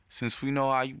Since we know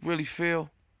how you really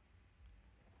feel,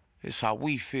 it's how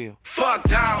we feel. Fuck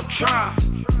Donald Trump.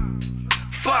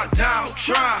 Fuck Donald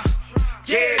Trump.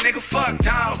 Yeah, nigga, fuck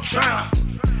Donald Trump.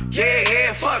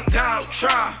 Yeah, fuck Donald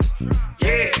Trump.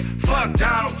 Yeah, fuck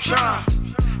Donald Trump.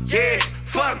 Yeah,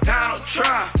 fuck Donald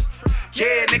Trump.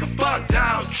 Yeah, nigga, fuck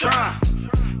Donald Trump.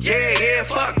 Yeah,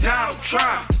 fuck Donald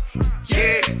Trump.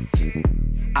 Yeah.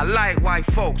 I like white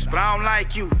folks, but I don't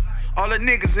like you. All the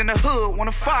niggas in the hood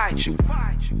wanna fight you.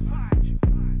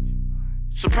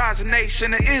 Surprise the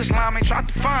nation of Islam ain't tried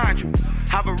to find you.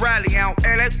 Have a rally out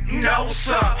LA, you know what's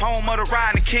up. Home of the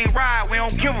ride and King Ride, we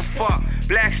don't give a fuck.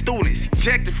 Black students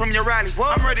ejected from your rally.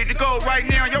 What? I'm ready to go right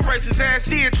now, your racist ass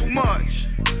did too much.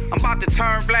 I'm about to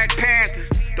turn Black Panther.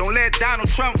 Don't let Donald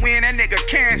Trump win, that nigga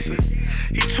cancer.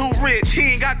 He too rich,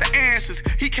 he ain't got the answers.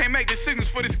 He can't make decisions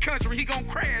for this country, he gon'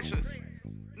 crash us.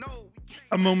 No.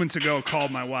 A moment ago, called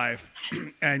my wife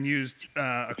and used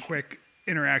a quick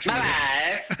interaction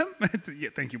yeah,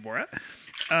 thank you, Borat,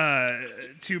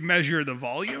 to measure the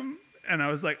volume. And I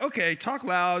was like, okay, talk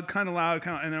loud, kind of loud.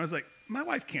 And I was like, my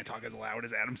wife can't talk as loud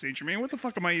as Adam St. Germain. What the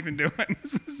fuck am I even doing?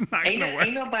 This is not gonna work.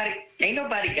 Ain't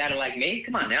nobody got it like me.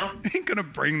 Come on now. Ain't gonna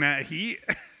bring that heat.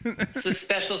 It's a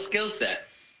special skill set.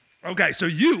 Okay, so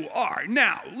you are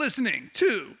now listening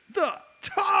to the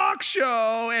talk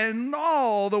show, and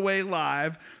all the way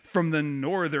live from the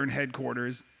northern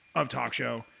headquarters of Talk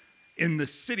Show in the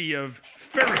city of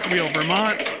Ferris Wheel,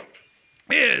 Vermont,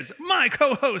 is my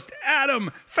co-host, Adam,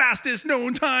 fastest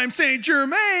known time, St.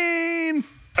 Germain.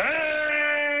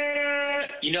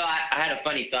 You know, I had a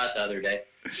funny thought the other day.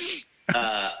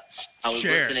 I was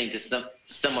listening to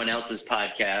someone else's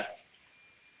podcast,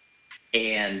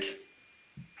 and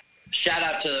shout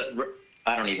out to,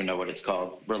 I don't even know what it's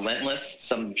called, Relentless,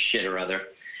 some shit or other.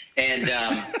 And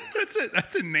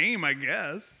that's a name, I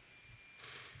guess.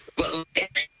 But look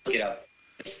it up.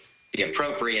 It's be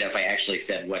appropriate if I actually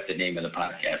said what the name of the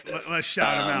podcast is. Let's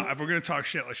shout him out. If we're gonna talk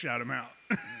shit, let's shout him out.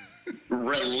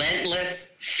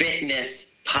 Relentless Fitness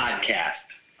Podcast.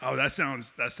 Oh, that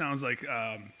sounds like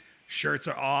shirts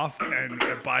are off and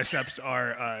biceps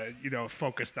are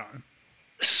focused on.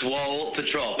 Swole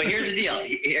Patrol. But here's the deal.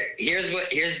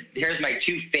 Here's my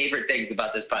two favorite things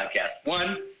about this podcast.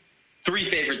 Three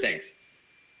favorite things.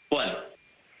 One,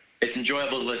 it's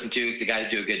enjoyable to listen to. The guys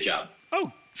do a good job.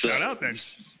 Oh, shout out then.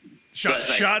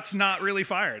 Shots not really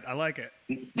fired. I like it.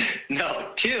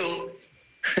 No. Two,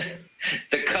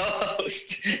 the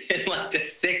co-host in like the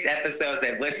 6 episodes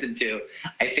I've listened to,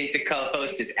 I think the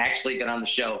co-host has actually been on the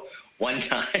show one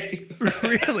time.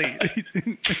 Really?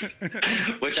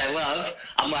 Which I love.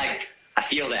 I'm like, I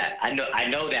feel that. I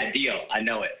know that deal. I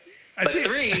know it. But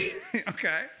three.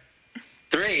 Okay.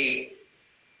 Three.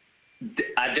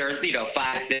 There's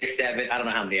 5, 6, 7. I don't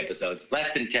know how many episodes.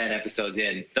 Less than 10 episodes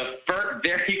in. The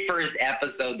very first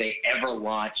episode they ever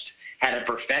launched had a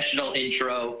professional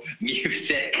intro,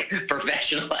 music,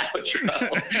 professional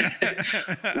outro.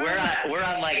 we're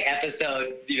on like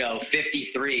episode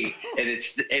 53, and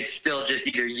it's still just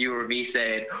either you or me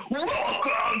saying,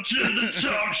 "Welcome to the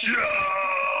talk show."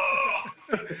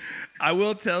 I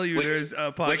will tell you, there's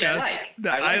a podcast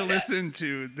that I listen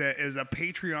to that is a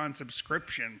Patreon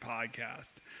subscription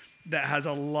podcast that has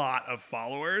a lot of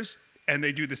followers, and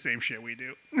they do the same shit we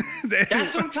do.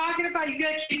 That's what I'm talking about. You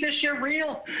gotta keep this shit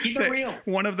real. Keep it real.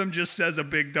 One of them just says a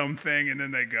big dumb thing, and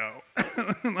then they go.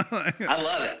 I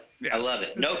love it. Yeah, I love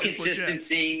it. No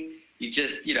consistency. You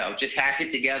just hack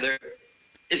it together.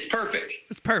 It's perfect.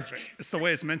 It's perfect. It's the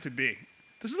way it's meant to be.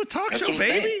 This is the talk show,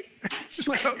 baby. It's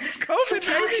COVID,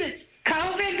 baby.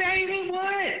 COVID, baby,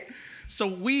 what? So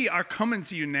we are coming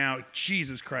to you now.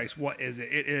 Jesus Christ, what is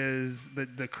it? It is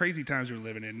the crazy times we're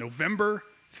living in. November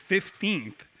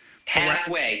 15th.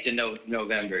 Halfway to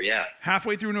November, yeah.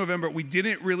 Halfway through November. We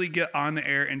didn't really get on the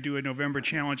air and do a November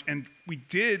challenge, and we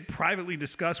did privately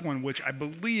discuss one, which I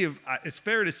believe it's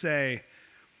fair to say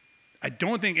I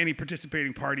don't think any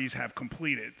participating parties have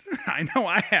completed. I know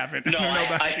I haven't. No,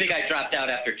 I think I dropped out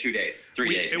after 2 days,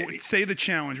 3 days maybe. Say the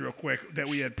challenge real quick that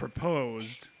we had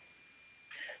proposed.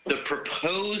 The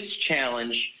proposed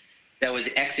challenge that was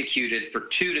executed for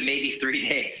 2 to maybe 3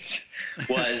 days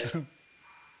was and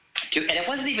it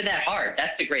wasn't even that hard.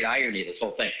 That's the great irony of this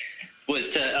whole thing, was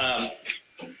to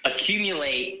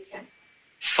accumulate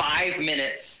 5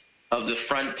 minutes of the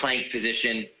front plank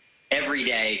position every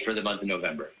day for the month of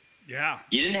November. Yeah.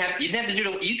 You didn't have to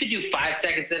do it. You could do 5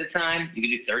 seconds at a time. You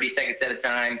could do 30 seconds at a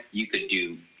time. You could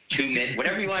do 2 minutes,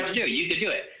 whatever you wanted to do. You could do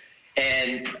it.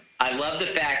 And I love the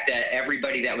fact that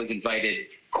everybody that was invited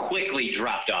quickly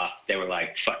dropped off. They were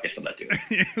like, fuck this, I'm not doing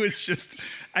it. It was just,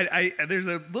 there's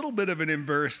a little bit of an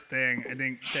inverse thing, I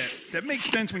think, that makes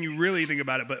sense when you really think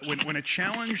about it. But when a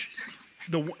challenge,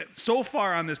 so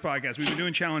far on this podcast, we've been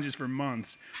doing challenges for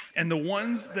months, and the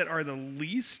ones that are the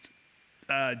least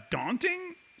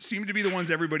daunting seem to be the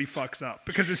ones everybody fucks up,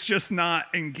 because it's just not,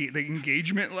 the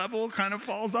engagement level kind of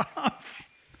falls off.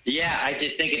 Yeah, I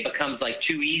just think it becomes like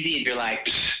too easy, and you're like,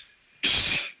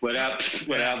 whatever.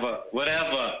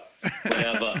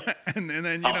 and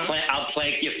then I'll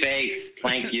plank your face,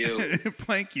 plank you,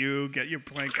 plank you, get your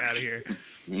plank out of here,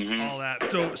 all that.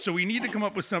 So we need to come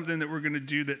up with something that we're going to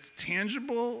do that's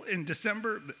tangible in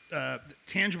December,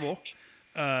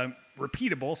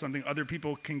 repeatable, something other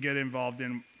people can get involved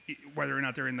in, whether or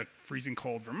not they're in the freezing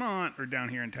cold Vermont or down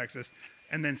here in Texas.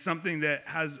 And then something that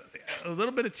has a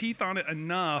little bit of teeth on it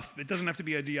enough. It doesn't have to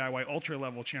be a DIY ultra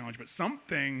level challenge, but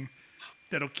something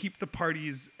that'll keep the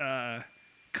parties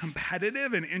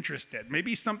competitive and interested.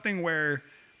 Maybe something where,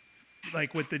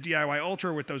 like with the DIY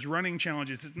ultra, with those running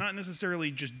challenges, it's not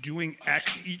necessarily just doing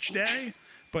X each day,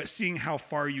 but seeing how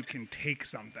far you can take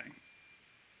something.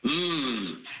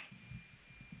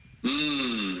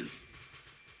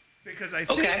 Because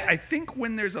I think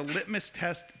when there's a litmus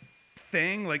test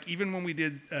thing, like even when we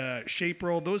did shape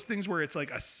roll, those things where it's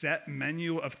like a set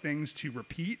menu of things to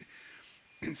repeat,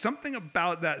 something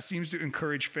about that seems to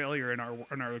encourage failure in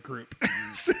our group.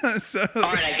 so all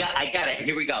right, I got it.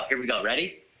 Here we go.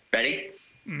 Ready?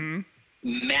 Mm-hmm.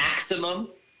 Maximum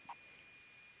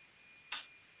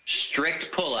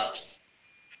strict pull-ups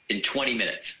in 20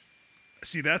 minutes.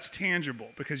 See, that's tangible,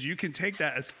 because you can take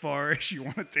that as far as you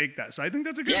want to take that. So I think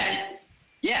that's a good one.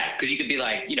 Yeah, because you could be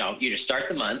like, you just start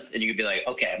the month and you could be like,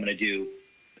 okay, I'm going to do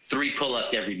 3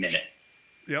 pull-ups every minute.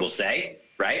 Yep. We'll say,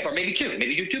 right? Or maybe 2.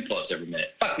 Maybe do 2 pull-ups every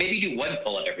minute. Fuck, maybe do 1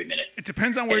 pull-up every minute. It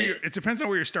depends on where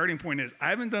your starting point is. I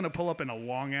haven't done a pull-up in a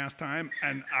long ass time,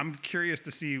 and I'm curious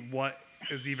to see what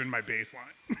is even my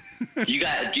baseline. Do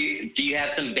you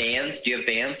have some bands? Do you have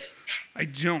bands? I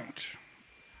don't.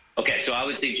 Okay, so I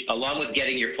would say, along with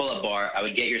getting your pull-up bar, I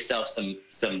would get yourself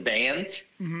some bands,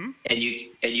 and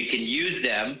you can use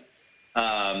them.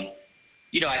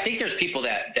 I think there's people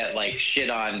that like shit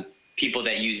on people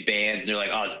that use bands, and they're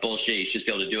like, oh, it's bullshit, you should just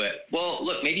be able to do it. Well,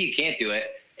 look, maybe you can't do it,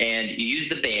 and you use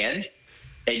the band,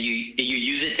 and you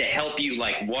use it to help you,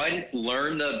 like, one,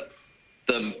 learn the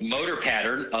motor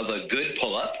pattern of a good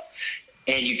pull-up,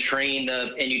 and you train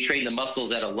the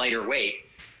muscles at a lighter weight.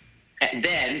 And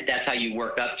then that's how you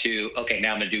work up to, okay,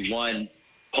 now I'm going to do 1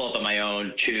 pull-up on my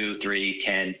own, 2, 3,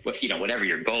 10, whatever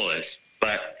your goal is.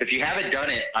 But if you haven't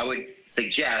done it, I would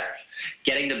suggest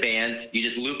getting the bands. You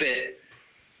just loop it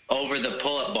over the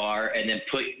pull-up bar and then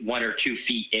put 1 or 2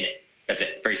 feet in it. That's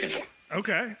it. Very simple.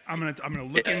 Okay. I'm gonna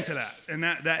look into that. And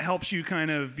that helps you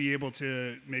kind of be able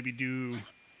to maybe do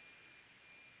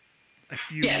a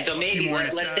few. Yeah, so maybe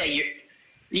let's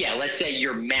say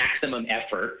your maximum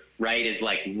effort, right, is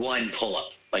like 1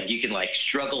 pull-up. Like you can like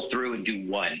struggle through and do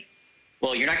 1.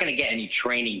 Well, you're not going to get any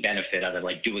training benefit out of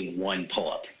like doing 1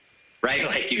 pull-up, right?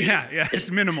 Like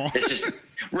it's minimal. It's just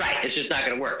right. It's just not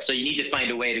going to work. So you need to find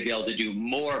a way to be able to do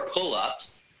more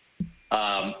pull-ups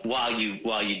while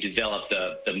you develop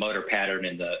the motor pattern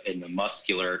and the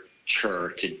musculature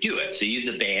to do it. So you use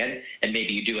the band, and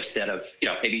maybe you do a set of,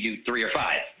 maybe you do 3 or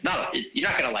 5. You're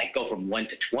not going to like go from 1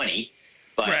 to 20,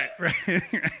 but right.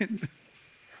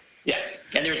 Yeah,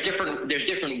 and there's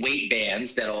different weight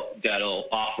bands that'll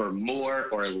offer more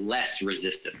or less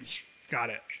resistance. Got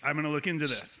it. I'm going to look into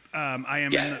this. I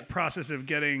am in the process of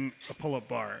getting a pull-up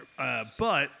bar,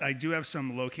 but I do have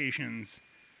some locations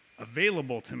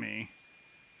available to me,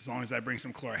 as long as I bring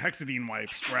some chlorhexidine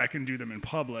wipes where I can do them in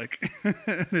public.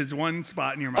 There's one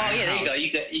spot near my house. There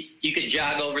you go. You could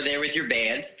jog over there with your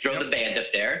band, throw the band up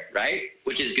there, right?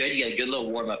 Which is good. You get a good little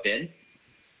warm-up in.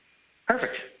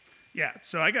 Perfect. Yeah,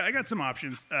 so I got some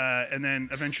options, and then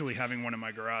eventually having one in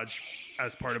my garage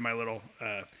as part of my little,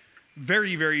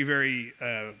 very, very, very,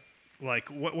 like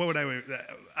what would I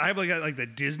have like the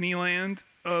Disneyland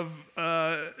of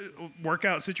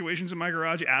workout situations in my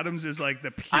garage. Adam's is like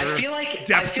the pure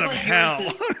depths of hell.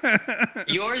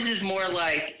 Yours is more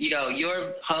like,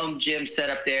 your home gym set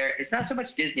up there. It's not so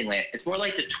much Disneyland. It's more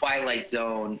like the Twilight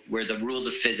Zone, where the rules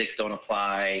of physics don't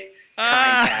apply.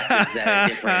 Time passes at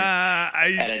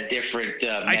a different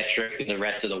metric than the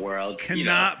rest of the world.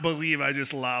 Cannot believe I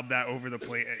just lobbed that over the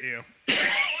plate at you.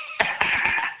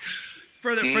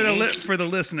 For the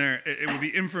listener, it would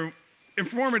be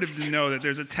informative to know that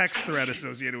there's a text thread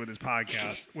associated with this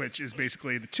podcast, which is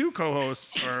basically the 2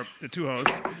 co-hosts, or the 2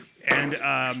 hosts, and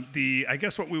I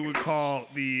guess what we would call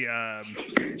the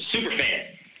super fan.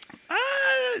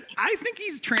 I think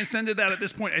he's transcended that at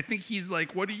this point. I think he's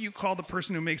like, what do you call the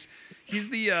person who makes? He's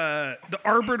the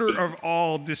arbiter of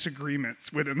all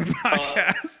disagreements within the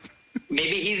podcast.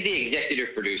 Maybe he's the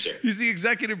executive producer. He's the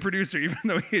executive producer, even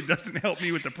though he doesn't help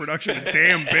me with the production a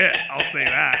damn bit. I'll say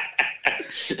that.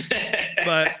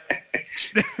 But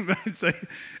it's like,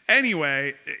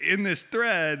 anyway, in this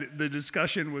thread, the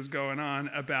discussion was going on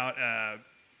about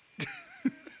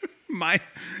my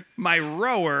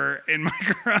rower in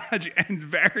my garage and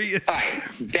various. All right,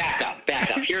 back up.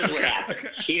 Here's what happened.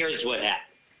 Here's what happened.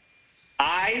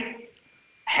 I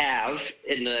have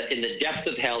in the depths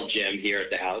of hell, Jim, here at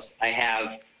the house, I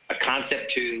have a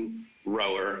Concept 2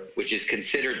 rower, which is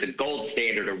considered the gold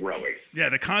standard of rowing. Yeah,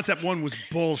 the Concept 1 was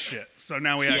bullshit. So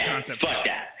now we have Concept 2. Fuck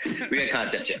that. We got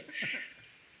Concept 2.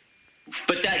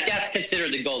 But that's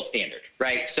considered the gold standard,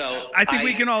 right? So I think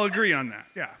we can all agree on that.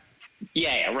 Yeah.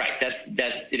 Yeah, right.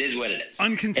 It is what it is.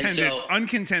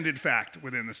 Uncontended fact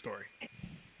within the story.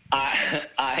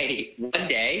 One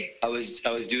day I was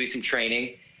doing some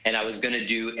training and I was going to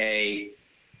do a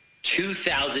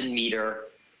 2,000 meter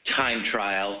time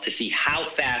trial to see how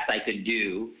fast I could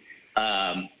do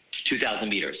 2,000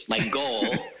 meters. My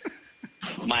goal,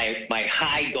 my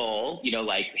high goal,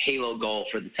 like Halo goal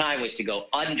for the time was to go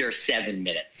under 7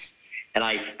 minutes. And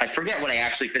I forget what I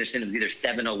actually finished in. It was either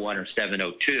 7:01 or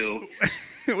 7:02.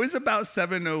 It was about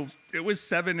 7:0. It was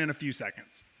 7 in a few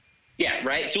seconds. Yeah,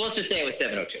 right. So let's just say it was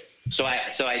 7:02. So I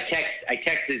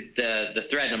texted the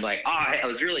thread and I'm like, I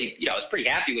was really, I was pretty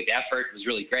happy with the effort. It was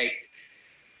really great.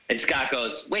 And Scott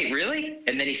goes, wait, really?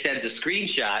 And then he sends a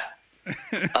screenshot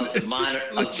of the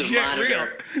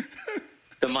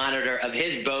monitor of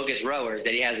his bogus rowers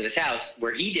that he has at his house,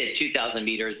 where he did 2,000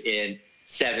 meters in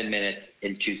 7 minutes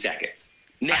and 2 seconds.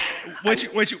 Now, just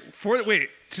for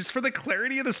the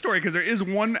clarity of the story, because there is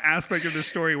one aspect of the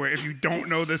story where if you don't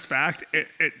know this fact, it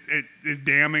is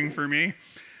damning for me.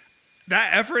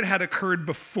 That effort had occurred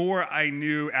before I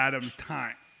knew Adam's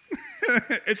time.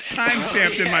 It's time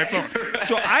stamped in my phone.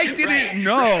 So I didn't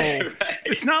know. Right.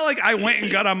 It's not like I went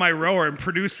and got on my rower and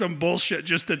produced some bullshit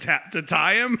just to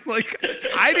tie him. Like,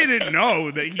 I didn't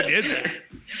know that he did that.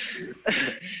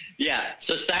 Yeah.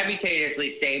 So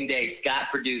simultaneously, same day, Scott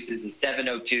produces a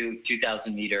 7:02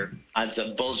 2,000 meter on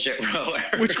some bullshit rower.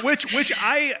 Which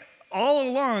I all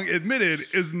along admitted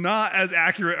is not as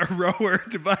accurate a rower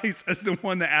device as the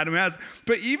one that Adam has.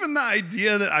 But even the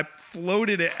idea that I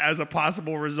floated it as a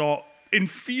possible result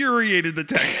infuriated the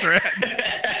text thread.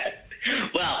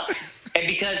 Well, and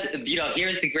because,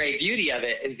 here's the great beauty of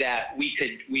it is that we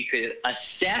could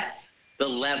assess the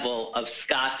level of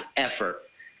Scott's effort.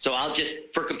 So I'll just,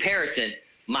 for comparison,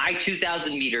 my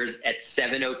 2,000 meters at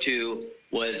 7:02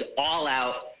 was all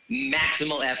out,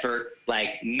 maximal effort,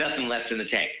 like nothing left in the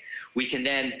tank. We can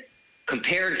then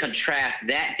compare and contrast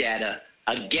that data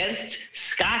against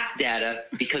Scott's data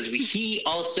because he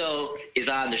also is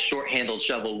on the short-handled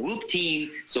shovel whoop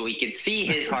team, so we can see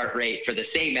his heart rate for the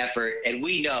same effort, and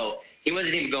we know he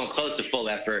wasn't even going close to full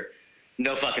effort.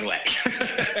 No fucking way.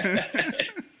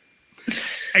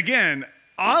 Again,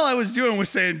 all I was doing was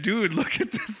saying, dude, look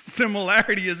at this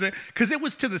similarity. Is it? Because it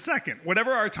was to the second.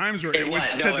 Whatever our times were, it was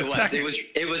to the second.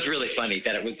 It was really funny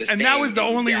that it was the same. And that was the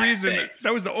only reason. Thing.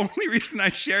 That was the only reason I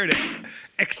shared it,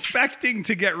 expecting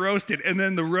to get roasted, and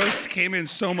then the roast came in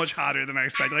so much hotter than I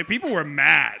expected. Like, people were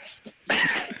mad.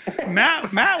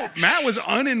 Matt was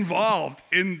uninvolved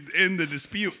in the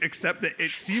dispute, except that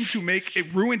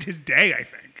it ruined his day, I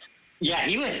think. Yeah,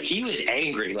 he was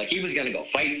angry. Like, he was going to go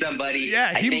fight somebody.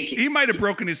 Yeah, he might have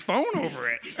broken his phone over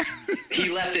it. He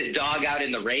left his dog out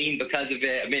in the rain because of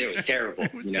it. I mean, it was terrible.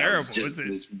 It was terrible. It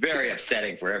was very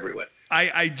upsetting for everyone.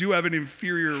 I do have an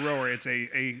inferior rower. It's a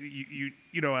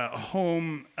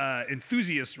home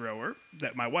enthusiast rower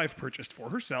that my wife purchased for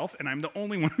herself, and I'm the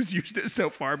only one who's used it so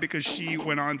far because she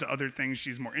went on to other things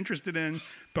she's more interested in.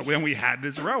 But when we had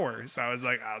this rower, so I was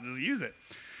like, I'll just use it.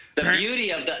 The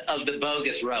beauty of the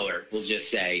bogus rower, we'll just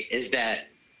say, is that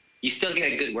you still get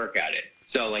a good workout in.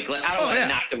 So, like, I don't want to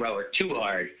knock the rower too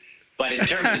hard, but in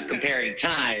terms of comparing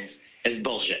times, it's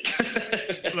bullshit.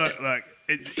 Look,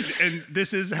 and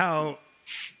this is how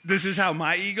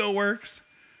my ego works.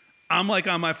 I'm like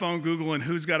on my phone Googling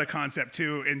who's got a Concept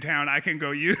 2 in town I can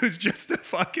go use just to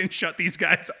fucking shut these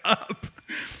guys up.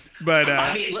 But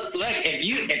I mean, look,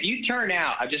 if you turn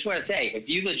out, I just want to say, if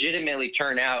you legitimately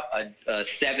turn out a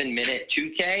 7-minute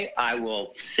 2K, I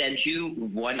will send you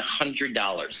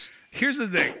 $100. Here's the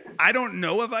thing. I don't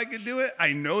know if I could do it.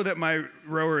 I know that my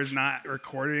rower is not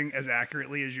recording as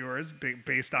accurately as yours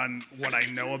based on what I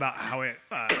know about how it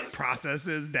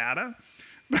processes data.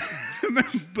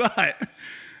 But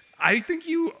I think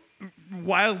you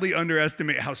wildly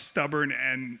underestimate how stubborn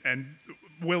and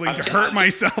willing to hurt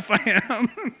myself I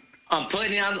am. I'm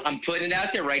putting it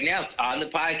out there right now. It's on the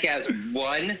podcast.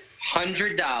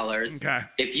 $100. Okay.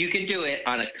 If you can do it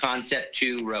on a Concept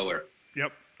 2 rower.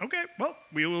 Yep. Okay. Well,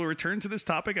 we will return to this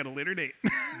topic at a later date.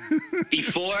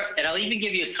 Before, and I'll even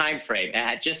give you a time frame.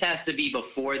 It just has to be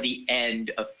before the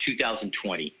end of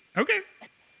 2020. Okay.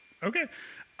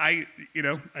 I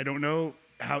don't know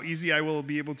how easy I will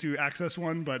be able to access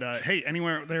one, but hey,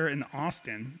 anywhere out there in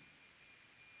Austin,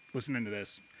 listening to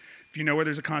this, if you know where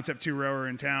there's a Concept 2 rower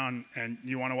in town and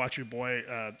you want to watch your boy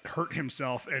hurt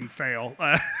himself and fail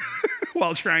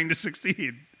while trying to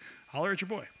succeed, holler at your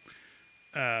boy.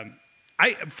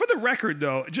 For the record,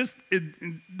 though,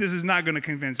 this is not going to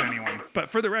convince anyone, but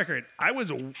for the record, I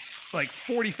was like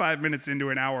 45 minutes into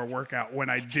an hour workout when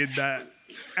I did that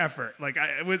effort. Like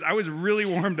I was really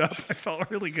warmed up. I felt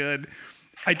really good.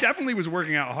 I definitely was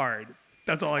working out hard.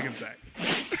 That's all I can say.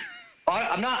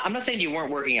 I'm not saying you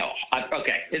weren't working out.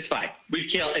 Okay, it's fine. We've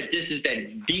killed it. This has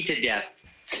been beat to death.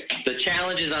 The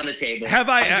challenge is on the table.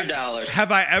 $100.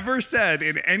 Have I ever said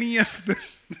in any of the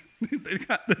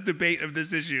debate of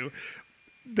this issue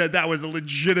that was a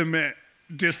legitimate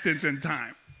distance and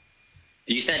time?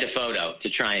 You sent a photo to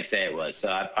try and say it was,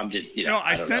 so I'm just, No,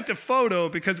 I sent a photo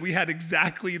because we had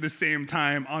exactly the same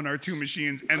time on our two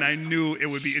machines, and I knew it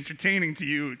would be entertaining to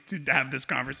you to have this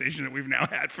conversation that we've now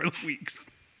had for weeks.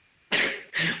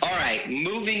 All right,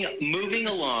 moving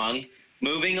along.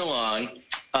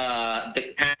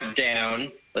 The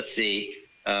countdown. Let's see.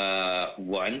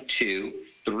 1, 2,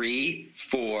 3,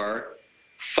 4,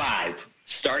 5.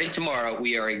 Starting tomorrow,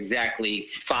 we are exactly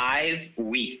 5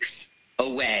 weeks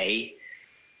away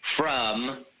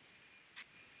from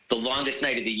the longest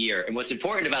night of the year. And what's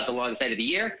important about the longest night of the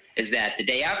year is that the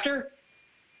day after,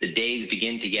 the days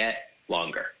begin to get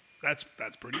longer. That's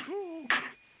pretty cool.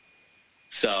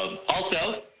 So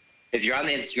also, if you're on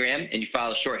the Instagram and you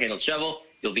follow Short-Handled Shovel,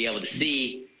 you'll be able to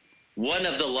see one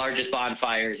of the largest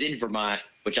bonfires in Vermont,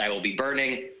 which I will be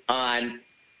burning on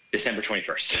December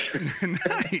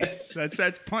 21st. Nice.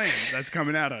 That's planned. That's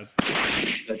coming at us.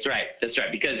 That's right.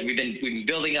 Because we've been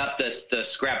building up the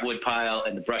scrap wood pile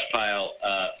and the brush pile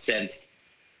since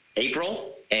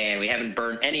April, and we haven't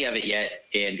burned any of it yet.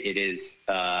 And it is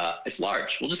it's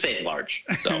large. We'll just say it's large.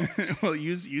 So well,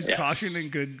 use caution and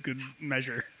good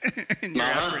measure in your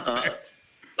efforts there.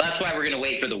 That's why we're gonna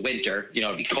wait for the winter.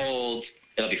 It'll be cold.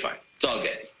 It'll be fine. It's all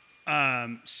good.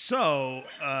 So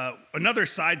another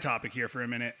side topic here for a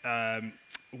minute.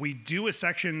 We do a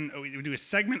segment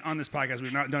on this podcast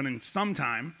we've not done in some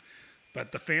time,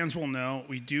 but the fans will know.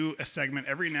 We do a segment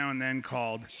every now and then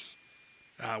called,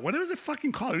 what is it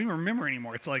fucking called? I don't even remember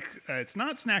anymore. It's like, it's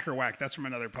not Snack or Whack. That's from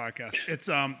another podcast. It's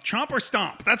Chomp or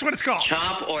Stomp. That's what it's called.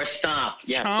 Chomp or Stomp.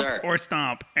 Yes, Chomp sir. or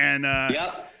Stomp. And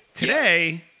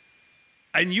today,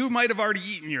 and you might have already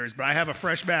eaten yours, but I have a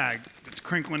fresh bag that's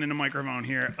crinkling in the microphone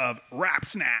here of Wrap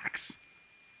Snacks.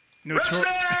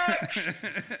 Snacks!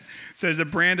 So there's a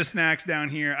brand of snacks down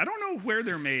here. I don't know where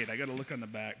they're made. I got to look on the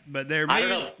back, but they're made. I don't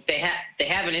know. They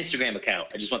have an Instagram account.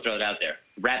 I just want to throw it out there.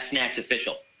 Wrap Snacks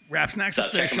Official. Wrap Snacks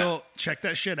Official. Check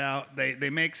that shit out.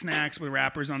 They make snacks with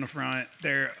wrappers on the front.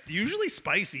 They're usually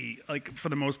spicy, like for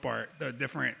the most part. The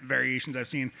different variations I've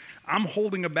seen. I'm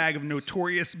holding a bag of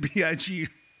Notorious B.I.G.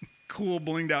 cool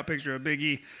blinged out picture of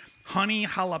Biggie honey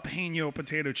jalapeno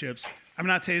potato chips. I've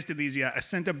not tasted these yet. I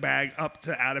sent a bag up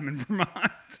to Adam in Vermont.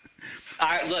 All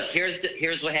right, look, here's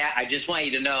what happened. I just want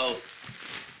you to know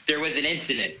there was an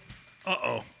incident.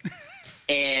 Uh-oh.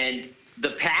 And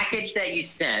the package that you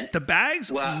sent, the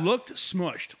bags looked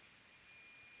smushed.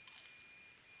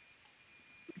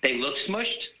 They looked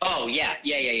smushed? Oh, yeah.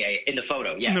 In the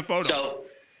photo, yes. In the photo. So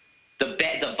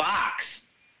the box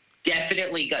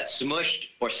definitely got smushed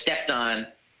or stepped on.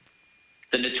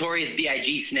 The Notorious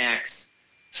B.I.G. snacks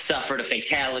suffered a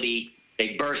fatality.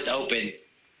 They burst open.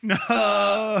 No,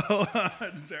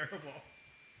 terrible.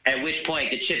 At which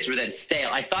point the chips were then stale.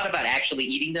 I thought about actually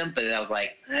eating them, but then I was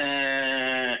like,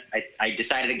 I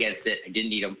decided against it. I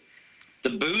didn't eat them. The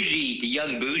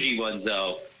young bougie ones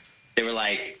though, they were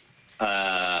like,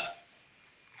 I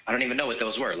don't even know what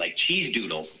those were, like cheese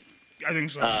doodles. I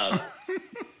think so.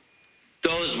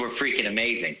 Those were freaking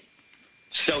amazing.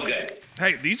 So good.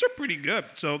 Hey, these are pretty good.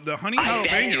 So the honey jalapeno.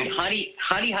 Bet, dude, honey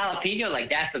jalapeno, like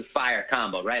that's a fire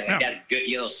combo, right? Like that's good,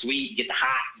 sweet, you get the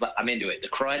hot, but I'm into it. The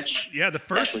crunch. Yeah, the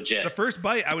first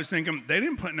bite, I was thinking they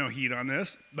didn't put no heat on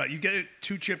this, but you get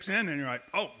 2 chips in and you're like,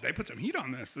 oh, they put some heat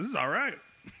on this. This is all right.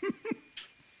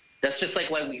 That's just like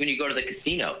when you go to the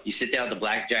casino. You sit down at the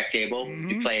blackjack table,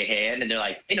 you play a hand, and they're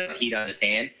like, they don't have heat on this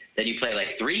hand. Then you play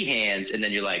like 3 hands, and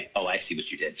then you're like, oh, I see what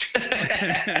you did.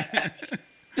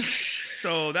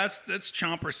 So that's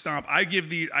chomp or stomp.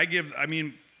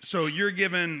 So you're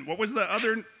given, what was the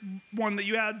other one that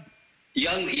you had?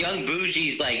 Young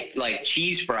Bougie's like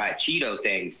cheese fried Cheeto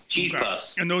things, cheese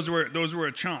puffs. And those were a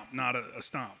chomp, not a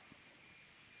stomp.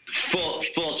 Full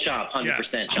chomp,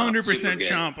 100% chomp. 100%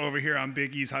 chomp over here on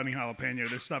Big E's Honey Jalapeno.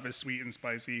 This stuff is sweet and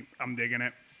spicy. I'm digging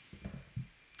it.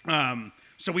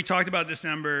 So we talked about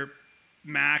December,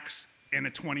 max in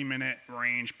a 20-minute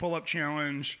range, pull-up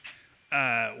challenge.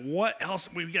 What else?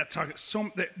 We got to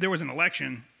talk. There was an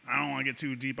election. I don't want to get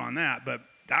too deep on that, but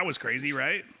that was crazy,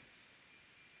 right?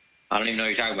 I don't even know what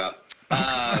you're talking about.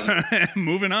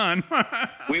 Moving on.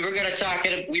 we were going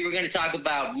to talk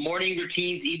about morning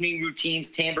routines, evening routines,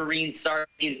 tambourines,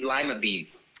 sardines, lima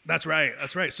beans. That's right.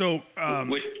 So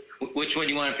which one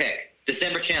do you want to pick?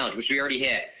 December challenge, which we already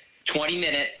hit. 20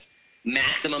 minutes,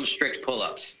 maximum strict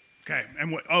pull-ups. Okay.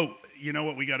 And you know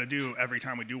what we got to do every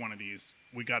time we do one of these?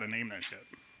 We got to name that shit.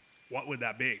 What would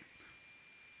that be?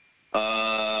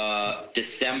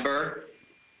 December.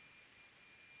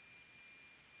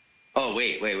 Oh,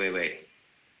 wait.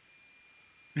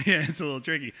 Yeah, it's a little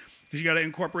tricky because you got to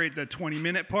incorporate the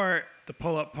 20-minute part, the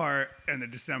pull-up part, and the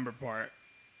December part.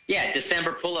 Yeah,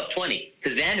 December pull-up 20.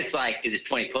 Because then it's like, is it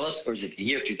 20 pull-ups or is it the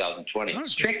year 2020?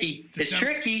 It's tricky. It's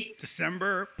tricky.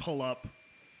 December pull-up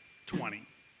 20.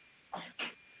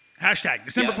 Hashtag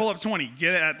December pull-up 20.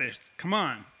 Get at this. Come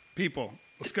on, people.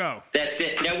 Let's go. That's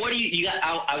it. Now, what do you got?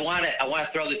 I want to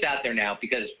throw this out there now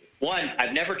because, one,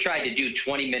 I've never tried to do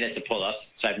 20 minutes of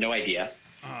pull-ups, so I have no idea.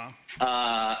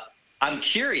 I'm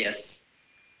curious.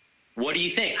 What do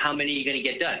you think? How many are you going to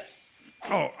get done?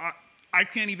 Oh, I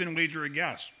can't even wager a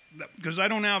guess because I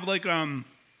don't have like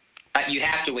You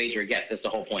have to wager a guess. That's the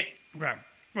whole point. Okay.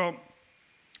 Well,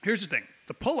 here's the thing: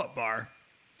 the pull-up bar,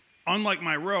 unlike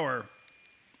my rower,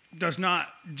 does not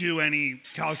do any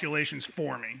calculations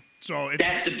for me. So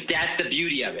that's the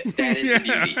beauty of it. That is the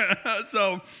beauty.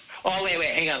 So. Oh wait,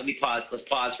 hang on. Let me pause. Let's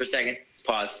pause for a second. Let's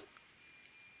pause.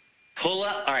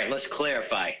 Pull-up. All right, let's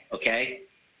clarify. Okay.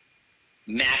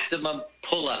 Maximum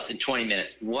pull-ups in 20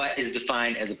 minutes. What is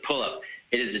defined as a pull-up?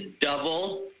 It is a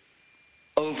double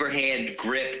overhand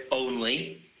grip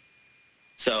only.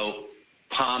 So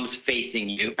palms facing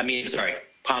you.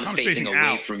 Palms facing away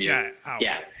out. from you.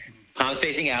 Yeah. Palms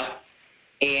facing out.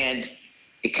 And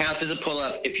it counts as a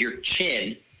pull-up if your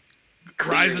chin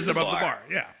rises above the bar.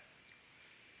 Yeah.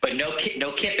 But no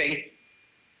kipping.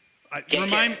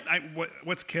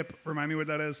 What's kip? Remind me what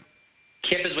that is.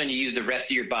 Kip is when you use the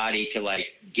rest of your body to like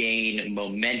gain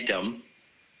momentum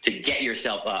to get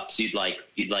yourself up. So you'd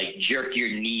jerk your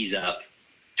knees up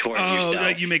towards yourself. Oh,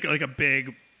 you make like a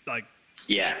big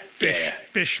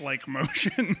fish-like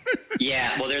motion.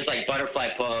 Yeah. Well, there's like butterfly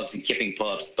pull-ups and kipping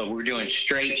pull-ups, but we're doing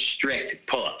strict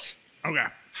pull-ups. Okay,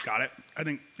 got it. I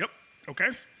think. Yep. Okay.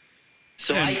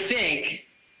 So I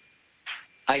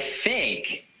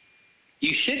think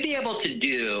you should be able to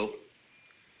do.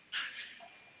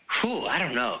 I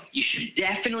don't know. You should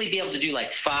definitely be able to do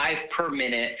like 5 per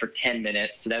minute for 10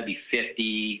 minutes. So that would be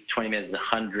 50. 20 minutes is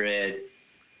 100.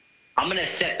 I'm gonna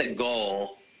set the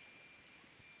goal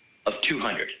of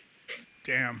 200.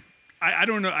 Damn. I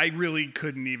don't know. I really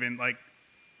couldn't even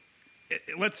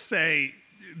let's say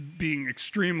being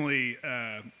extremely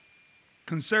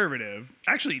conservative.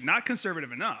 Actually, not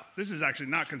conservative enough. This is actually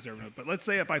not conservative. But let's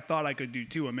say if I thought I could do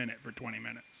 2 a minute for 20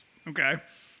 minutes. Okay.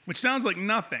 Which sounds like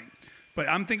nothing. But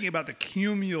I'm thinking about the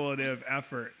cumulative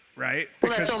effort, right?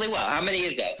 Well, that's only what? How many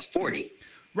is that? It's 40.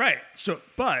 Right. So,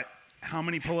 but how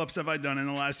many pull-ups have I done in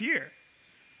the last year?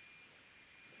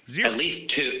 0. At least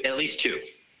two.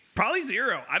 Probably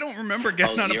 0. I don't remember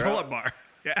getting on 0? a pull-up bar.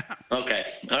 Yeah. Okay.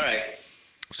 All right.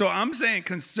 So I'm saying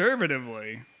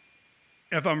conservatively,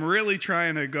 if I'm really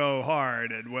trying to go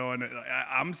hard and willing,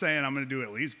 I'm saying I'm going to do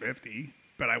at least 50,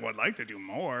 but I would like to do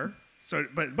more. So,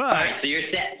 but all right. So you're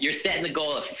setting the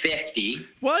goal of 50.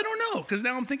 Well, I don't know because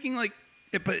now I'm thinking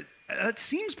but it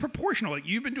seems proportional. Like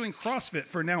you've been doing CrossFit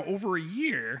for now over a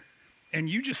year, and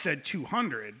you just said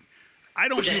 200. I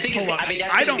don't do pull-ups.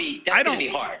 That's gonna be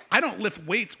hard. I don't lift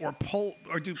weights or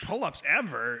do pull-ups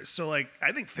ever. So I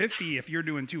think 50 if you're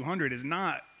doing 200 is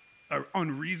not an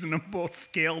unreasonable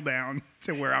scale down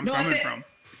to where I'm coming from.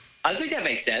 I think that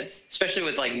makes sense, especially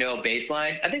with no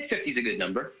baseline. I think 50 is a good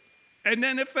number. And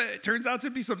then if it turns out to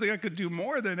be something I could do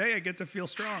more, then hey, I get to feel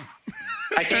strong.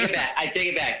 I take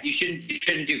it back. You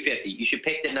shouldn't do 50. You should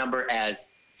pick the number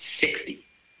as 60.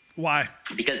 Why?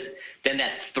 Because then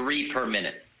that's 3 per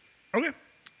minute. Okay.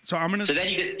 So I'm gonna. So then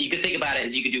you could think about it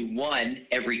as you could do 1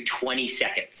 every 20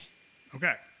 seconds.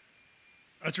 Okay.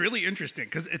 That's really interesting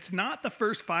because it's not the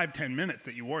first 5-10 minutes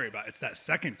that you worry about. It's that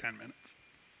second 10 minutes.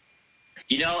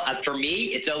 You know, for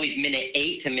me, it's always minute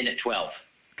 8 to minute 12.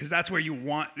 Because that's where you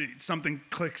want something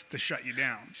clicks to shut you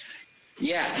down.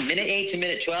 Yeah, minute 8 to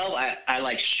minute 12, I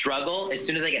like struggle. As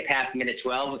soon as I get past minute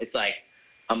 12, it's like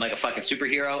I'm like a fucking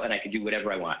superhero and I can do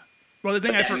whatever I want. Well, the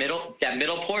thing that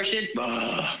middle portion.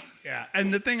 Ugh. Yeah,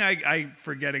 and the thing I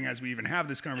forgetting as we even have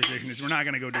this conversation is we're not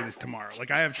gonna go do this tomorrow. Like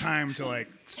I have time to like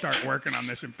start working on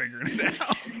this and figuring it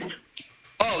out.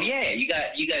 Oh yeah, you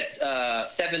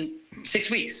got 6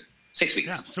 weeks. 6 weeks.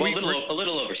 Yeah, so well, a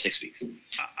little over 6 weeks.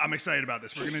 I'm excited about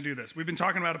this. We're gonna do this. We've been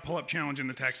talking about a pull-up challenge in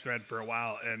the text thread for a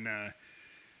while, and I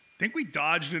think we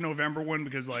dodged a November one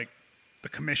because like the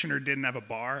commissioner didn't have a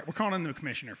bar. We're calling him the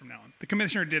commissioner from now on. The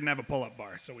commissioner didn't have a pull-up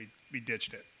bar, so we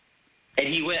ditched it. And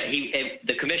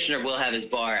the commissioner will have his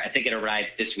bar. I think it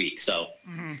arrives this week, so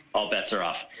all bets are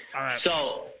off. All right.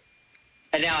 So,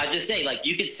 and now I just say, like,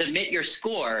 you can submit your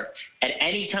score at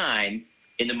any time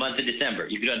in the month of December.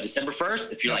 You can do it on December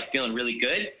 1st if you're like feeling really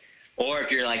good, or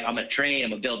if you're like, I'm gonna train,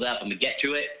 I'm gonna build up, I'm gonna get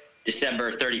to it.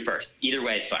 December 31st. Either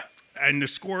way is fine. And the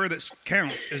score that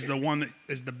counts is the one that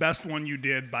is the best one you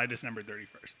did by December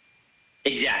 31st.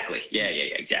 Exactly. Yeah,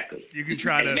 exactly. You can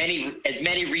try as many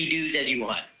redos as you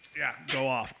want. Yeah, go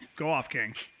off,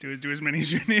 King. Do as many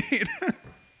as you need.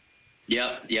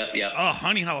 Yep. Oh,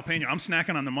 honey jalapeno. I'm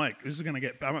snacking on the mic. This is gonna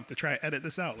I'm gonna have to try to edit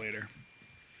this out later.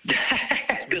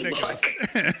 Good luck.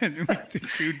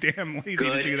 Too damn lazy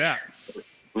to do that.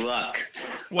 Luck.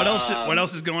 What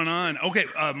else is going on? Okay,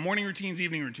 morning routines,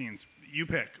 evening routines. You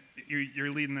pick.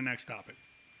 You're leading the next topic.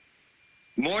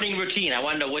 Morning routine. I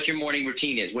want to know what your morning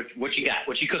routine is. What you got?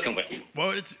 What you cooking with?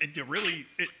 Well,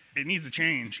 it needs to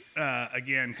change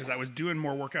again because I was doing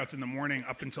more workouts in the morning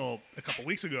up until a couple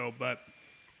weeks ago. But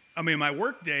I mean, my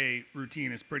work day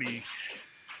routine is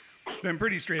been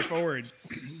pretty straightforward.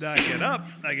 I get up,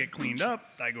 I get cleaned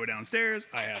up, I go downstairs,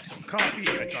 I have some coffee,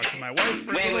 I talk to my wife.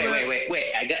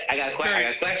 Wait. I got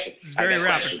questions. It's very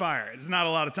rapid fire. It's not a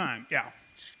lot of time. Yeah.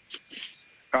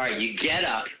 All right, you get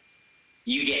up,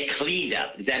 you get cleaned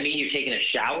up. Does that mean you're taking a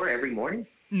shower every morning?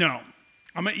 No.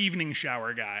 I'm an evening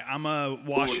shower guy. I'm a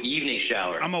evening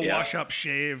shower. I'm a wash up,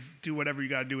 shave, do whatever you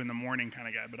gotta do in the morning kind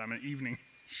of guy, but I'm an evening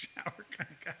shower kind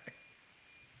of guy.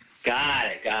 Got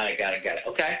it.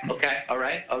 Okay. All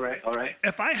right.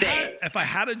 If I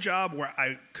had a job where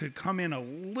I could come in a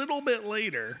little bit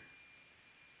later,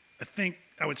 I think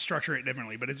I would structure it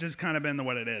differently, but it's just kind of been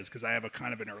what it is because I have a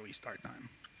kind of an early start time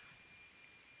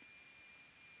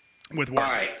with work.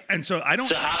 All right. And so I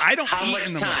don't. How eat much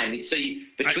in the time? morning. So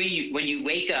when you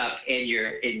wake up and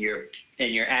you're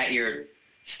at your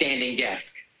standing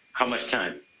desk, how much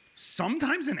time?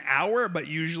 Sometimes an hour, but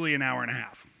usually an hour and a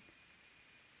half.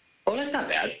 Oh, that's not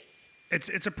bad.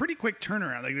 It's a pretty quick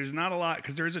turnaround. Like there's not a lot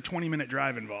because there is a 20-minute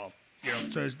drive involved. You know,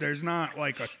 so there's not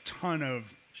like a ton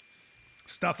of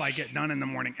stuff I get done in the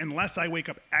morning unless I wake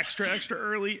up extra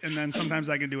early, and then sometimes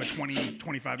I can do a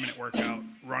 25-minute workout,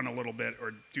 run a little bit,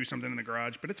 or do something in the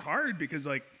garage. But it's hard because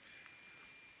like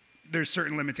there's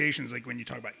certain limitations. Like when you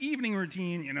talk about evening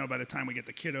routine, you know, by the time we get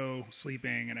the kiddo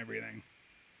sleeping and everything,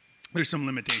 there's some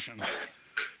limitations.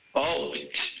 Oh,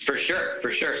 for sure.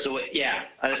 So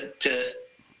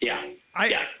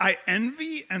I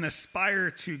envy and aspire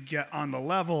to get on the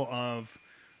level of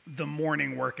the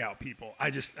morning workout people. I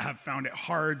just have found it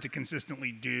hard to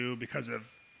consistently do because of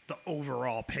the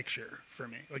overall picture for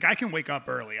me. Like I can wake up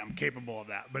early. I'm capable of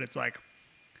that. But it's like,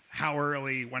 how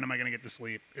early? When am I going to get to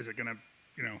sleep? Is it going to,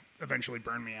 eventually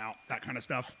burn me out? That kind of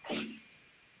stuff.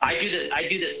 I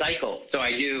do the cycle. So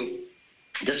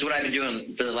this is what I've been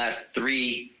doing for the last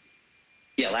 3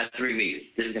 weeks.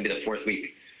 This is going to be the 4th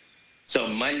week. So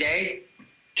Monday,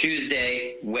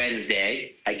 Tuesday,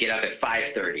 Wednesday, I get up at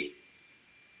 5:30.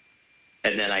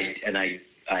 And then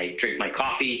I drink my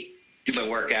coffee, do my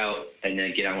workout, and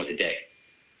then get on with the day.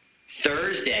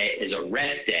 Thursday is a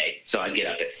rest day, so I get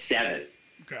up at 7.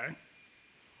 Okay.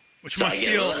 Which must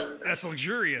feel that's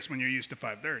luxurious when you're used to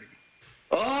 5:30.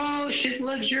 Oh, shit's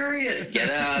luxurious. Get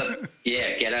up.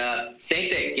 Yeah, get up. Same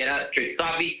thing. Get up, drink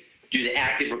coffee, do the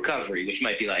active recovery, which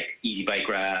might be like easy bike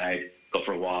ride, go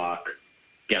for a walk,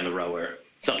 get on the rower,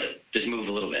 something. Just move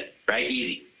a little bit, right?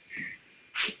 Easy.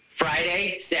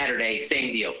 Friday, Saturday,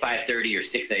 same deal, 5:30 or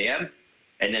 6 a.m.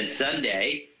 And then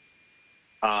Sunday,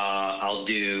 I'll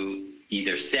do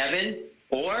either 7,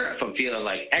 or if I'm feeling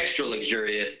like extra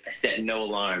luxurious, I set no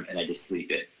alarm and I just sleep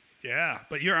in. Yeah,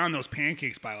 but you're on those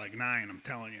pancakes by like 9, I'm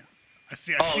telling you. I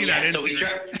see that. Instagram. So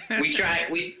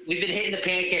we've been hitting the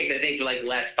pancakes, I think, for like the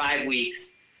last 5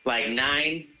 weeks. Like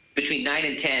between 9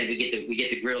 and 10, we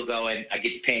get the grill going. I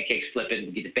get the pancakes flipping,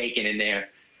 we get the bacon in there,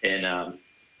 and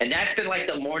And that's been like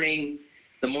the morning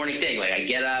thing. Like I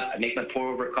get up, I make my pour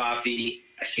over coffee,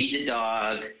 I feed the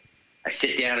dog, I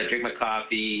sit down, I drink my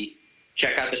coffee,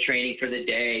 check out the training for the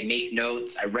day, make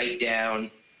notes, I write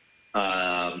down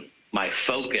my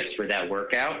focus for that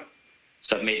workout.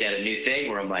 So I've made that a new thing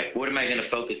where I'm like, what am I going to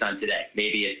focus on today?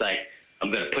 Maybe it's like,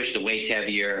 I'm going to push the weights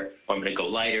heavier, or I'm going to go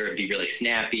lighter and be really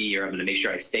snappy, or I'm going to make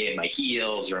sure I stay in my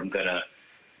heels, or I'm going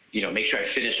to, make sure I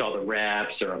finish all the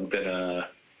reps, or I'm going to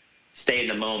stay in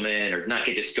the moment or not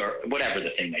get discouraged, whatever the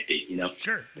thing might be,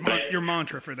 Sure. But, your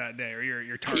mantra for that day or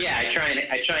your target. Yeah, I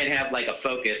try and have like a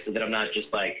focus so that I'm not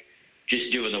just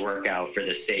doing the workout for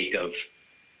the sake of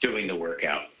doing the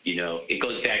workout. It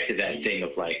goes back to that thing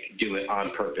of like, do it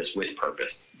on purpose with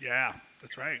purpose. Yeah,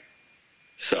 that's right.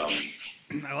 So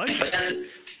I like but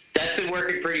that's been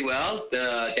working pretty well.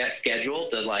 That schedule,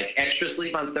 the like extra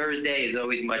sleep on Thursday is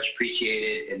always much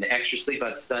appreciated, and the extra sleep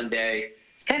on Sunday,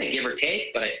 it's kind of give or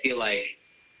take, but I feel like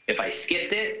if I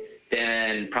skipped it,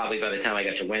 then probably by the time I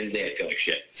got to Wednesday, I feel like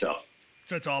shit. So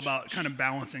it's all about kind of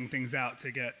balancing things out to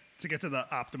get to the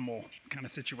optimal kind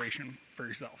of situation for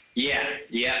yourself. Yeah.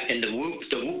 And the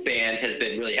Whoop band has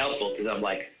been really helpful because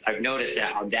I've noticed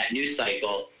that on that new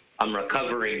cycle, I'm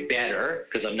recovering better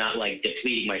because I'm not like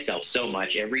depleting myself so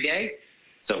much every day.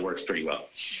 So it works pretty well.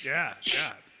 Yeah.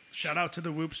 Shout out to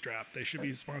the Whoop strap. They should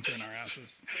be sponsoring our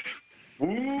asses.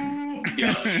 Woo!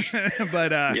 Yeah.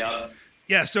 But yeah.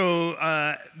 Yeah, so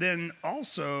then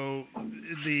also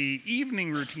the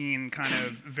evening routine kind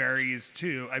of varies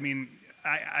too. I mean,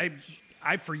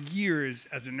 I for years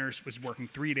as a nurse was working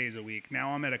 3 days a week. Now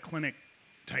I'm at a clinic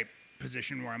type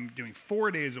position where I'm doing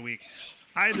 4 days a week.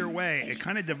 Either way, it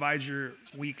kind of divides your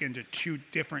week into two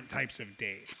different types of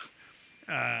days.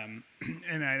 And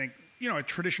I think, a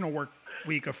traditional work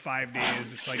week of 5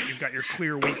 days, it's like you've got your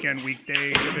clear weekend,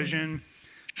 weekday division.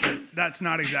 But that's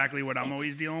not exactly what I'm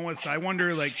always dealing with. So I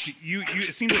wonder, like,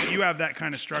 it seems like you have that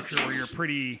kind of structure where you're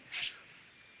pretty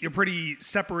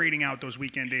separating out those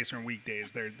weekend days from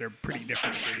weekdays. They're pretty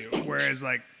different for you. Whereas,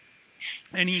 like,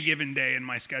 any given day in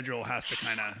my schedule has to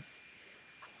kind of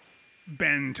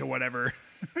bend to whatever.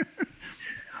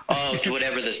 To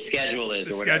whatever the schedule is.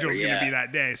 The schedule's going to be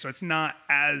that day, so it's not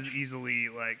as easily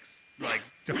like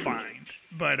defined.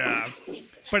 But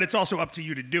it's also up to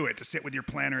you to do it, to sit with your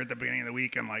planner at the beginning of the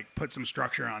week and like put some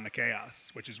structure on the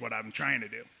chaos, which is what I'm trying to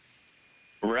do.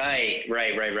 Right. Be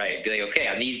like, okay,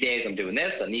 on these days I'm doing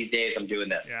this, on these days I'm doing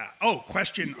this. Yeah. Oh,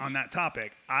 question on that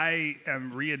topic. I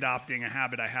am readopting a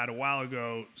habit I had a while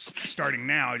ago, starting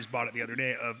now, I just bought it the other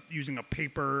day, of using a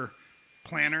paper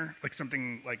planner, like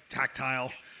something like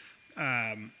tactile,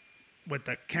 with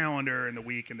the calendar and the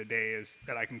week and the days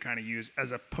that I can kind of use,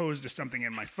 as opposed to something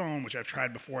in my phone, which I've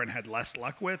tried before and had less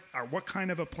luck with. What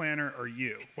kind of a planner are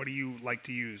you? What do you like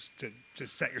to use to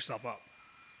set yourself up?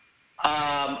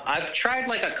 I've tried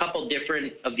like a couple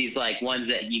different of these, like ones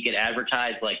that you get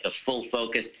advertised, like the Full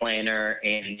Focus Planner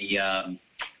and the,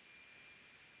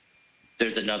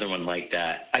 there's another one like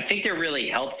that. I think they're really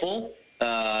helpful.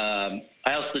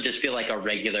 I also just feel like a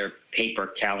regular paper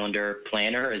calendar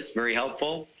planner is very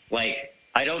helpful. Like,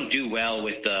 I don't do well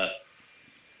with the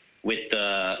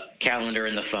calendar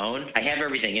in the phone. I have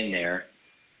everything in there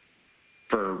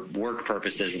for work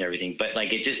purposes and everything, but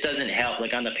like it just doesn't help.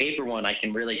 Like on the paper one, I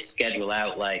can really schedule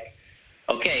out like,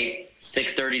 okay,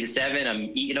 6:30 to 7,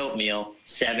 I'm eating oatmeal.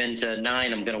 7 to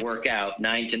 9, I'm gonna work out.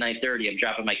 9 to 9:30, I'm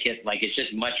dropping my kid. Like it's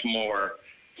just much more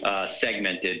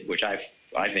segmented, which I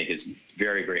think is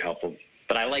very, very helpful.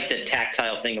 But I like the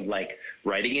tactile thing of like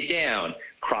writing it down,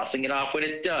 crossing it off when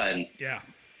it's done. Yeah,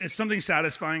 it's something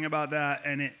satisfying about that,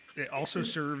 and it also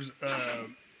serves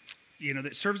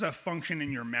that serves a function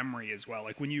in your memory as well.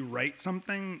 Like when you write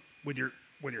something with your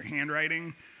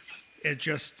handwriting,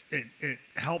 it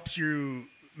helps you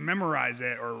memorize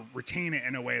it or retain it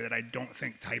in a way that I don't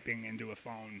think typing into a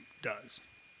phone does.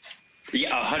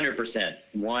 Yeah, 100%,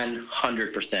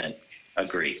 100%.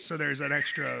 Agree. So there's an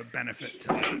extra benefit to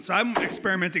that. So I'm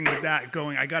experimenting with that.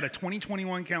 I got a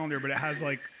 2021 calendar, but it has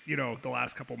like, the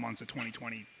last couple months of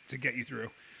 2020 to get you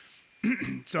through.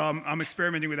 So I'm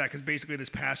experimenting with that because basically this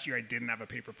past year I didn't have a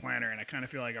paper planner, and I kind of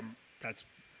feel like that's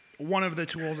one of the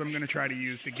tools I'm going to try to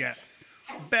use to get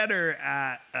better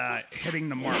at hitting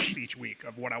the marks each week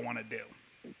of what I want to do.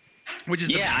 Which is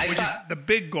the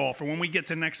big goal for when we get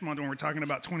to next month when we're talking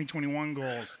about 2021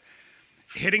 goals.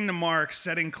 Hitting the marks,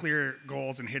 setting clear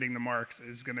goals, and hitting the marks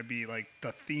is going to be like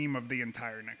the theme of the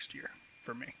entire next year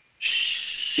for me.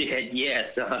 Shit, yeah,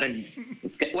 son.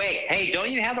 Wait, hey,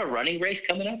 don't you have a running race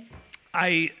coming up?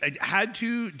 I had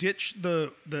to ditch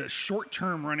the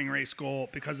short-term running race goal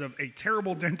because of a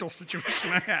terrible dental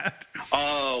situation I had.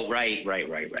 Oh, right.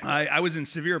 I was in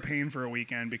severe pain for a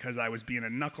weekend because I was being a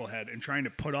knucklehead and trying to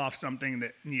put off something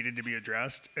that needed to be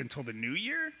addressed until the new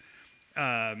year. We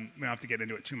don't have to get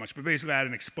into it too much, but basically I had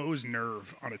an exposed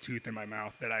nerve on a tooth in my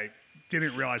mouth that I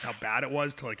didn't realize how bad it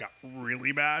was till it got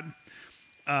really bad.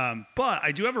 But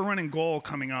I do have a running goal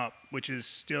coming up, which is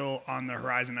still on the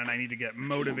horizon, and I need to get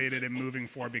motivated and moving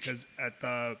for, because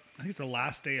I think it's the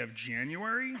last day of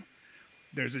January,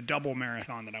 there's a double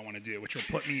marathon that I want to do, which will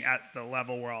put me at the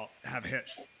level where I'll have hit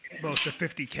both the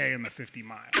 50K and the 50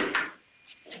 mile.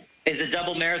 Is the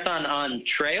double marathon on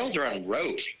trails or on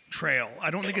road? Trail.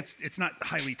 I don't think it's not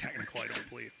highly technical, I don't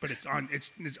believe, but it's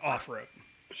off road.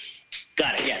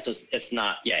 Got it. Yeah. So it's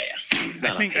not. Yeah.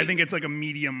 I think it's like a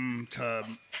medium to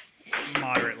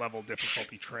moderate level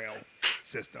difficulty trail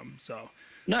system. So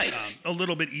nice. A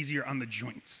little bit easier on the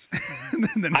joints.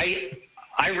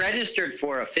 I registered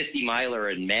for a 50 miler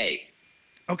in May.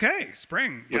 Okay,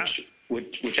 spring. Yes.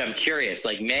 Which I'm curious.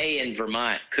 Like May in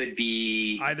Vermont could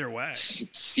be either way.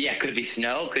 Yeah, could be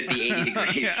snow. Could be 80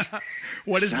 degrees. Yeah.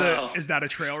 What is is that a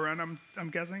trail run? I'm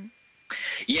guessing.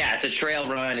 Yeah, it's a trail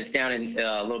run. It's down in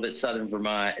a little bit southern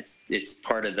Vermont. It's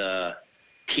part of the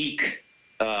Peak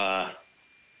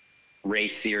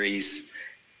race series,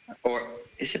 or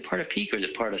is it part of Peak or is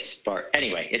it part of Spark?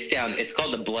 Anyway, it's down. It's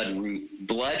called the Blood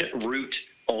Route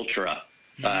Ultra.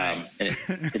 Nice. And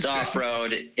it's off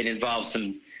road. It involves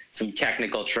some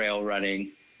technical trail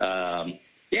running.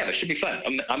 Yeah, but it should be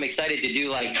fun. I'm excited to do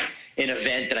like an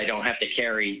event that I don't have to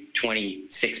carry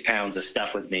 26 pounds of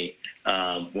stuff with me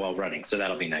while running. So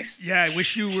that'll be nice. Yeah, I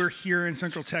wish you were here in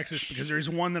Central Texas, because there's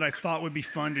one that I thought would be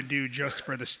fun to do just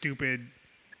for the stupid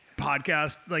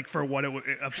podcast, like for what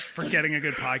it for getting a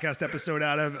good podcast episode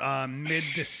out of.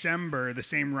 Mid-December, the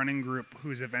same running group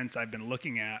whose events I've been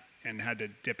looking at and had to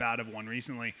dip out of one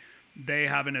recently, they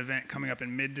have an event coming up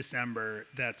in mid-December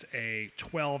that's a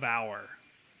 12-hour.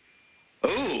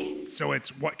 Ooh. So it's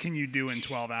what can you do in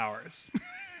 12 hours?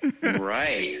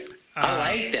 Right. I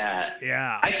like that.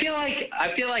 Yeah. I feel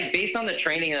like based on the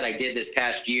training that I did this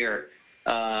past year,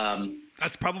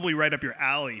 that's probably right up your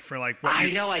alley for like what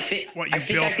you, I think what you I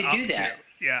built could up do that.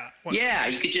 To. Yeah. Yeah,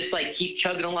 you could just like keep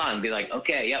chugging along and be like,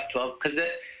 okay, yep, 12.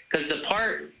 Because the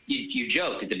part you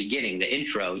joked at the beginning, the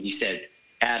intro, you said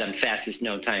Adam fastest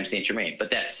known time Saint Germain,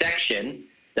 but that section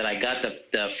that I got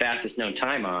the fastest known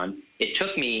time on, it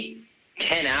took me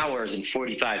 10 hours and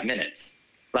 45 minutes.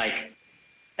 Like,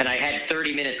 and I had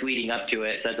 30 minutes leading up to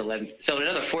it, so that's 11. So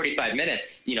another 45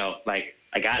 minutes, like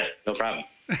I got it, no problem.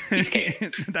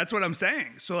 That's what I'm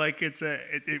saying. So like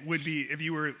it would be if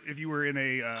you were in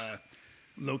a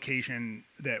location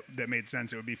that made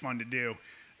sense, it would be fun to do.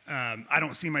 I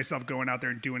don't see myself going out there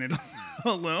and doing it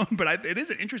alone, but it is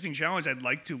an interesting challenge I'd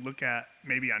like to look at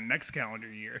maybe on next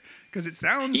calendar year, because it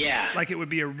sounds like it would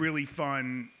be a really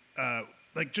fun,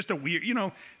 like just a weird,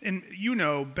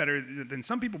 and better than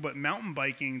some people, but mountain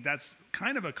biking, that's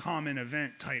kind of a common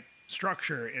event type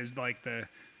structure, is like the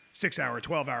 6-hour,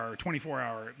 12-hour,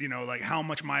 24-hour, like how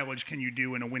much mileage can you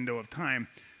do in a window of time?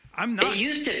 It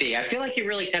used to be. I feel like it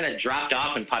really kind of dropped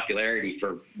off in popularity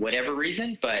for whatever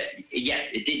reason, but yes,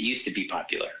 it did used to be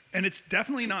popular. And it's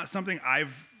definitely not something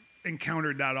I've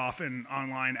encountered that often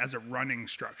online as a running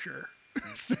structure.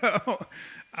 So,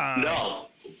 no.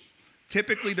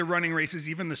 Typically the running races,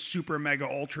 even the super mega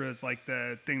ultras, like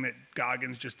the thing that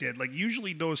Goggins just did, like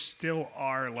usually those still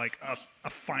are like a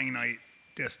finite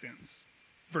distance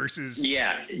versus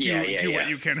do what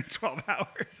you can in 12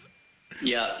 hours.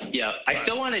 Yeah. I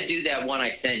still want to do that one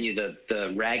I sent you,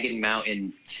 the Ragged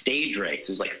Mountain stage race.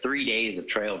 It was like 3 days of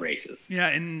trail races. Yeah,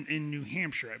 in New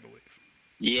Hampshire, I believe.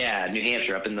 Yeah, New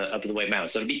Hampshire, up in the White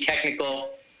Mountains. So it'd be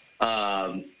technical,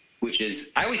 which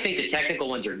is, I always think the technical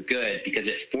ones are good because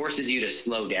it forces you to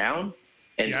slow down,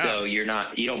 and so you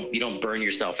don't burn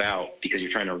yourself out because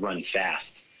you're trying to run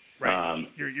fast. Right.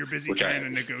 You're busy trying to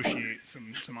negotiate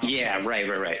some options. Yeah,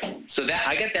 right. So that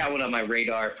I got that one on my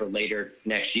radar for later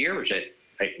next year, which I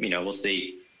we'll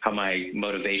see how my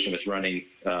motivation with running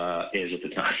is at the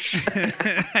time.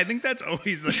 I think that's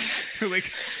always like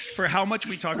for how much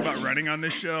we talk about running on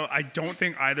this show, I don't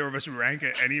think either of us rank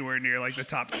it anywhere near like the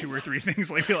top 2 or 3 things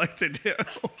like we like to do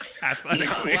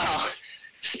athletically. No, well,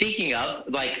 speaking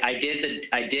of, like I did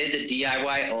the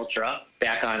DIY Ultra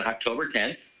back on October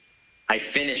 10th. I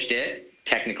finished it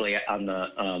technically on the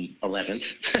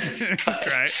 11th. That's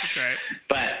right.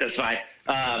 But that's fine.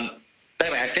 But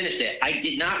anyway, I finished it. I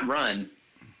did not run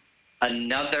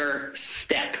another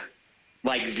step,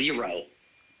 like 0,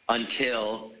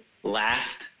 until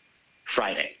last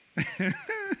Friday.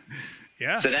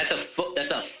 Yeah. So that's a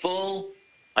full.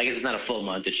 I guess it's not a full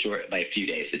month. It's short by a few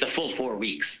days. It's a full 4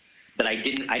 weeks that I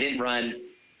didn't run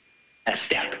a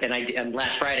step. And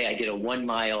last Friday I did a 1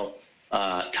 mile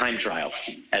time trial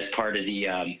as part of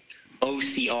the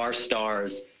OCR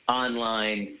Stars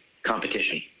online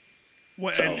competition.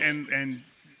 What So- and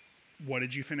what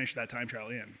did you finish that time trial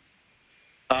in?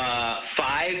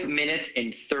 5 minutes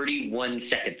and 31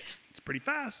 seconds. It's pretty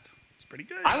fast. It's pretty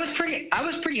good. I was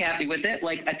pretty happy with it.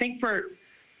 Like, I think for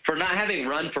not having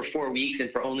run for 4 weeks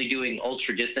and for only doing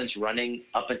ultra distance running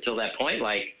up until that point,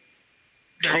 like,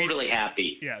 totally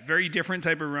happy. Yeah, very different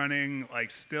type of running,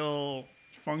 like still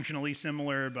functionally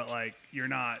similar, but like you're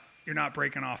not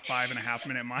breaking off 5.5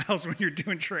 minute miles when you're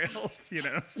doing trails, you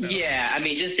know? So. Yeah, I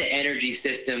mean, just the energy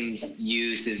systems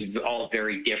use is all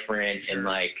very different, Sure. and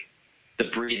like the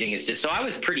breathing is just. So I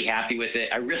was pretty happy with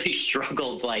it. I really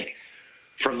struggled, like,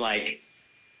 from like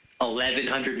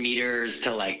 1,100 meters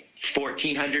to like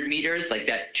 1,400 meters, like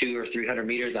that 200 or 300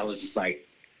 meters. I was just like,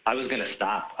 I was gonna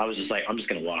stop. I was just like, I'm just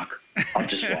gonna walk. I'll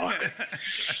just walk.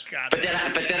 God, But then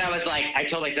I was like, I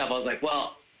told myself, I was like,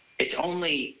 well, it's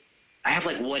only, I have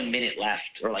like 1 minute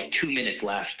left or like 2 minutes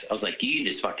left. I was like, you can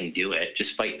just fucking do it.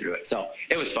 Just fight through it. So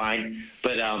it was fine.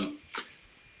 But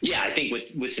yeah, I think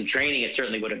with some training, it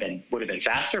certainly would have been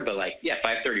faster. But like, yeah,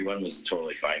 5:31 was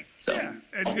totally fine. So yeah,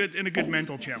 and a good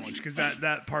mental challenge, because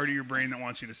that part of your brain that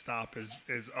wants you to stop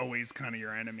is always kind of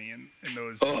your enemy in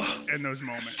those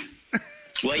moments.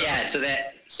 well, yeah. So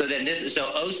then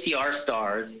OCR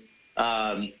Stars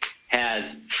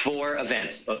has 4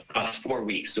 events across 4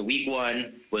 weeks. So week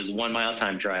 1 was 1 mile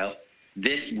time trial.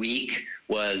 This week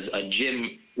was a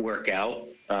gym workout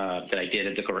that I did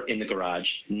in the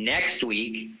garage. Next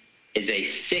week is a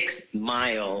 6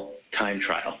 mile time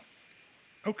trial.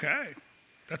 Okay,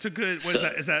 that's a good. What is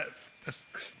that? Is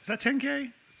that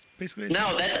 10K? It's basically.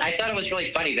 No, I thought it was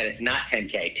really funny that it's not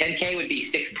 10K. 10K would be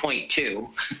 6.2.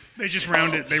 They just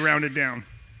rounded. They rounded down.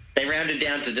 They rounded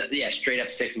down to straight up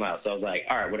 6 miles. So I was like,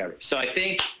 all right, whatever. So I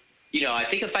think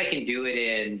if I can do it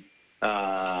in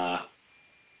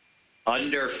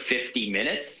under 50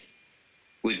 minutes,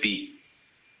 would be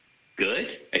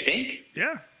good. I think.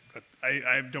 Yeah,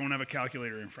 I don't have a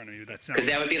calculator in front of you. That sounds. Because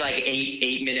that would be like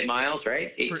 8-minute miles,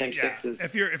 right? 8 times 6 is.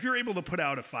 If you're able to put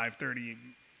out a 5:30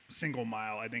 single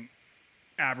mile, I think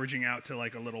averaging out to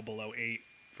like a little below 8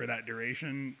 for that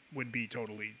duration would be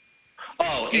totally.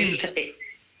 Oh, seems 8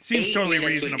 totally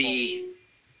minutes would reasonable. be.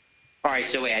 All right,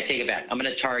 so wait, I take it back. I'm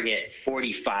going to target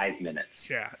 45 minutes.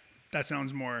 Yeah, that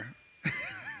sounds more.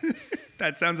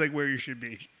 That sounds like where you should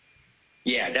be.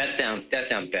 Yeah, that sounds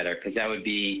better, because that would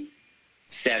be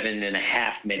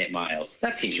 7.5 minute miles.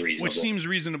 That seems reasonable. Which seems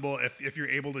reasonable if you're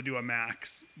able to do a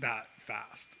max that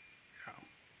fast.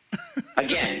 Yeah.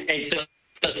 Again, and so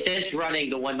since running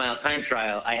the 1 mile time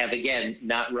trial, I have again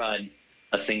not run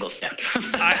a single step.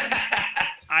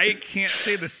 I can't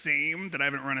say the same, that I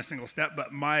haven't run a single step,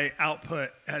 but my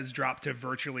output has dropped to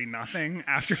virtually nothing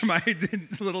after my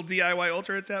little DIY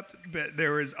ultra attempt. But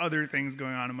there was other things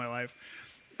going on in my life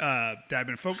that I've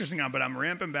been focusing on, but I'm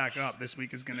ramping back up. This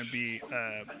week is going to be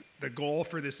the goal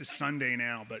for this is Sunday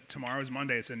now, but tomorrow's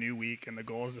Monday. It's a new week, and the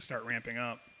goal is to start ramping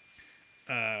up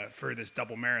for this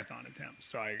double marathon attempt.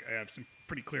 So I have some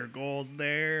pretty clear goals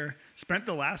there. Spent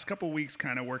the last couple weeks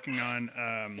kind of working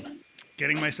on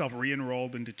getting myself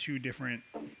re-enrolled into 2 different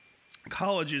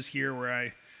colleges here where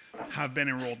I have been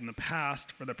enrolled in the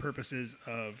past for the purposes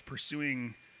of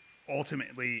pursuing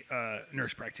ultimately a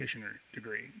nurse practitioner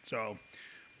degree. So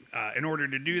in order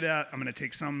to do that, I'm going to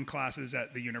take some classes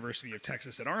at the University of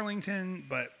Texas at Arlington,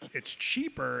 but it's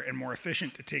cheaper and more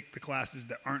efficient to take the classes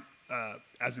that aren't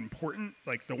as important,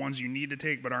 like the ones you need to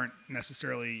take but aren't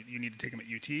necessarily you need to take them at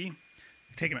UT.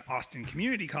 Take them at Austin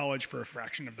Community College for a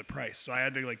fraction of the price. So I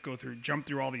had to like jump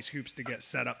through all these hoops to get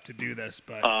set up to do this.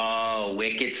 But oh,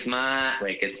 wicked smart.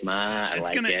 It's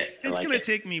gonna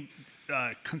take me,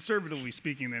 conservatively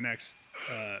speaking, the next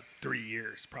 3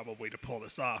 years probably to pull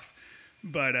this off.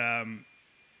 But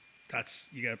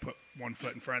you got to put one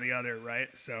foot in front of the other, right?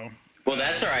 So. Well,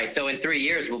 that's all right. So in 3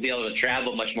 years, we'll be able to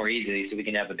travel much more easily, so we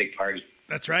can have a big party.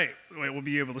 That's right. We'll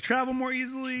be able to travel more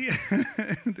easily.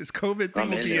 This COVID thing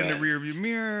will be in the rearview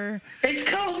mirror. It's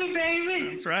COVID, baby.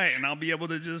 That's right. And I'll be able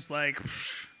to just like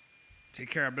take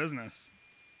care of business.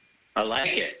 I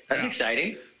like it. That's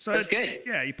exciting. So that's good.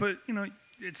 Yeah,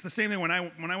 it's the same thing when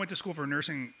I went to school for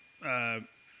nursing.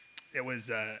 It was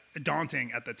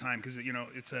daunting at the time because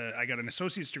I got an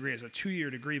associate's degree as a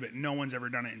 2-year degree, but no one's ever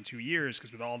done it in 2 years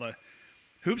because with all the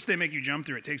hoops they make you jump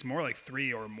through, it takes more like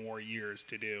 3 or more years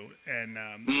to do. And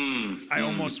I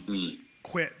almost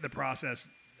quit the process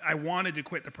I wanted to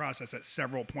quit the process at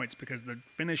several points because the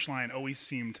finish line always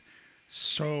seemed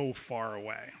so far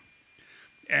away.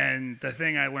 And the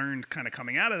thing I learned kind of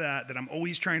coming out of that I'm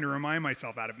always trying to remind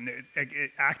myself out of,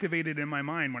 it activated in my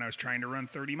mind when I was trying to run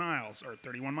 30 miles or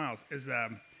 31 miles, is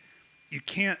you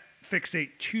can't fixate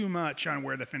too much on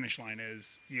where the finish line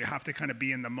is. You have to kind of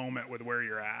be in the moment with where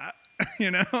you're at,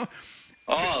 you know?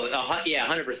 Oh, yeah,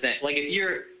 100%. Like if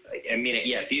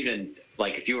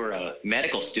you were a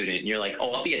medical student and you're like,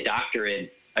 oh, I'll be a doctor in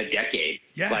a decade.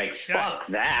 Yeah, fuck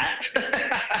that.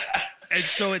 And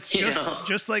so it's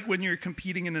just like when you're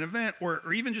competing in an event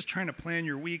or even just trying to plan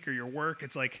your week or your work,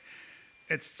 it's like,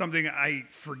 it's something I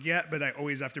forget, but I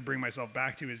always have to bring myself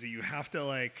back to, is that you have to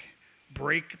like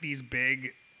break these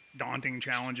big daunting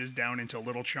challenges down into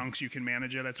little chunks you can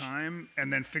manage at a time,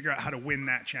 and then figure out how to win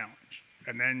that challenge.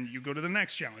 And then you go to the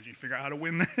next challenge, you figure out how to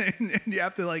win that, and you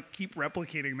have to like keep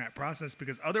replicating that process,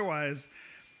 because otherwise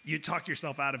you talk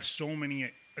yourself out of so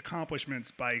many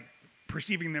accomplishments by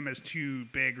perceiving them as too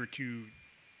big or too,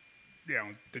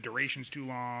 the duration's too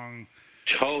long.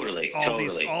 Totally.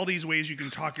 All these ways you can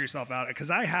talk yourself out. Because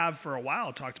I have for a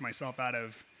while talked myself out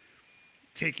of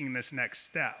taking this next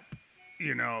step,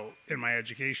 in my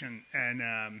education. And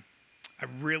I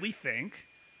really think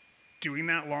doing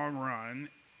that long run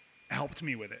helped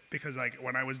me with it, because like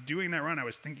when I was doing that run, I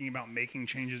was thinking about making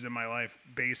changes in my life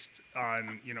based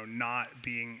on, not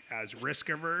being as risk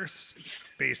averse,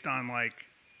 based on like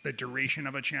the duration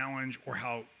of a challenge or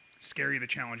how scary the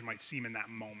challenge might seem in that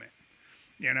moment,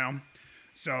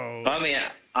 So. I mean,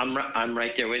 I'm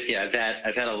right there with you. I've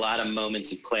had a lot of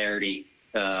moments of clarity,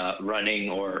 running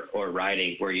or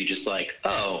riding, where you just like,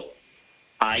 oh,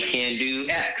 I can do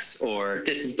X, or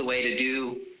this is the way to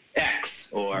do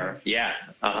X, or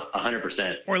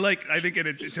 100%. Or like, I think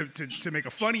to make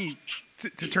a funny, to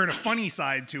turn a funny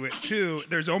side to it too,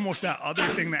 there's almost that other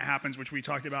thing that happens, which we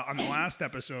talked about on the last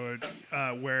episode,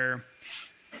 where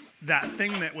that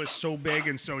thing that was so big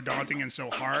and so daunting and so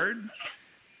hard,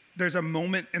 there's a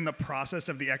moment in the process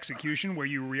of the execution where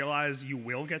you realize you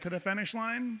will get to the finish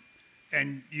line,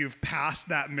 and you've passed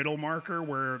that middle marker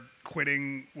where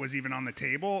quitting was even on the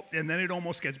table, and then it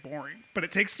almost gets boring. But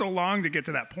it takes so long to get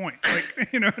to that point. Like,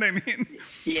 you know what I mean?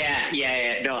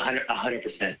 Yeah. No,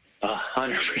 100%.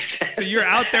 100%. So you're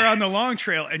out there on the long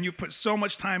trail, and you put so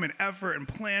much time and effort and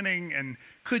planning, and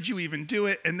could you even do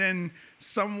it? And then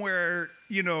somewhere,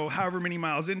 however many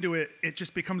miles into it, it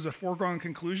just becomes a foregone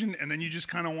conclusion, and then you just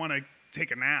kind of want to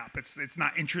take a nap. It's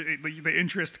not the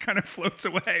interest kind of floats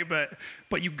away,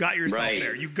 but you got yourself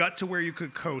there. You got to where you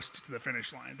could coast to the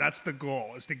finish line. That's the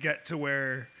goal, is to get to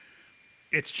where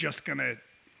it's just gonna,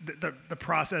 the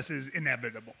process is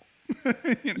inevitable.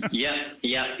 Yeah.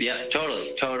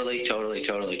 Totally.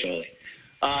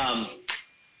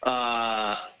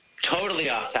 Totally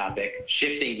off topic,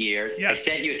 shifting gears. Yes. I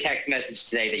sent you a text message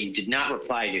today that you did not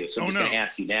reply to, so I'm just going to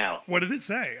ask you now. What did it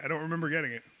say? I don't remember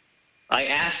getting it. I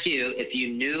asked you if you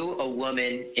knew a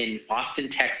woman in Austin,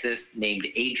 Texas named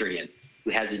Adrian,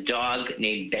 who has a dog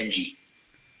named Benji.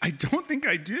 I don't think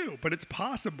I do, but it's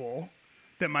possible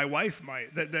that my wife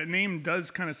might. That name does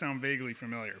kind of sound vaguely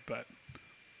familiar, but...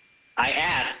 I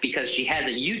asked because she has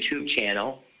a YouTube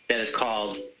channel that is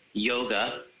called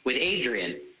Yoga with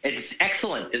Adrian. It's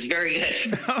excellent. It's very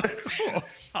good. Oh, cool.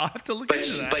 I'll have to look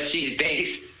into that. But she's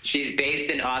based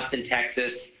in Austin,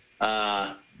 Texas.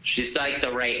 She's like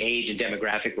the right age and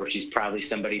demographic where she's probably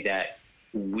somebody that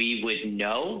we would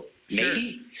know,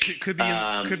 maybe. Sure. Could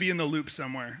be in the loop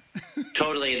somewhere.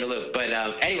 Totally in the loop. But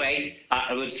anyway,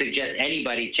 I would suggest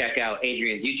anybody check out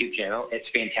Adrian's YouTube channel. It's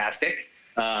fantastic.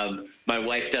 My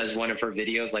wife does one of her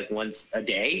videos like once a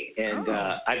day, and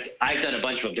I've done a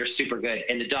bunch of them. They're super good,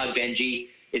 and the dog Benji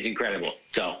is incredible.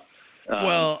 So,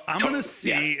 well, I'm gonna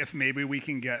see if maybe we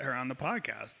can get her on the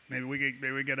podcast. Maybe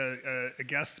we get a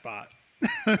guest spot.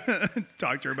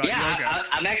 Talk to her about yoga.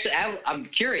 I'm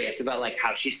curious about like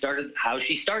how she started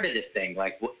this thing.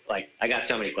 Like I got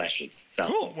so many questions. So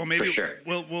cool. Well, maybe for sure.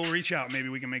 we'll reach out. Maybe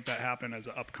we can make that happen as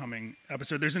an upcoming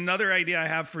episode. There's another idea I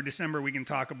have for December we can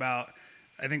talk about.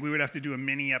 I think we would have to do a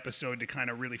mini episode to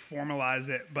kind of really formalize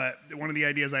it. But one of the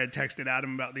ideas I had texted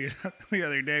Adam about the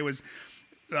other day was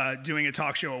doing a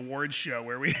talk show awards show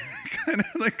where we kind of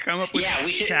like come up with categories.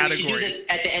 We should do this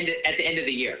at the end of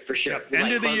the year for sure. Yep.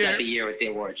 End of the year. Out the year with the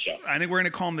awards show. I think we're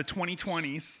going to call them the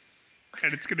 2020s,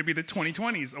 and it's going to be the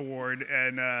 2020s award.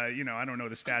 And I don't know,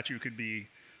 the statue could be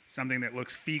something that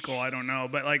looks fecal. I don't know,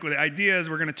 but like with the idea is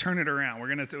we're going to turn it around.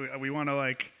 We want to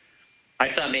like. I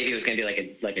thought maybe it was gonna be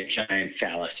like a giant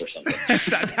phallus or something.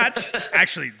 that's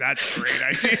a great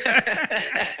idea.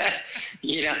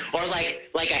 You know, or like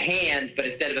a hand, but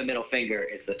instead of a middle finger,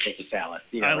 it's a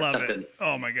phallus. You know, I or love something, it.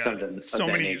 Oh my god, something so of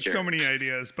that many nature. so many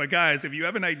ideas. But guys, if you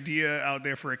have an idea out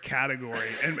there for a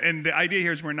category, and the idea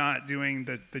here is we're not doing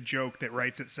the joke that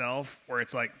writes itself, where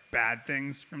it's like bad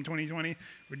things from 2020.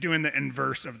 We're doing the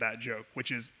inverse of that joke,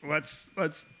 which is let's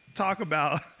talk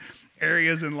about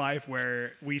areas in life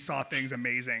where we saw things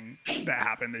amazing that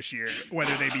happened this year,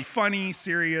 whether they be funny,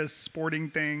 serious, sporting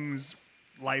things,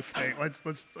 life thing.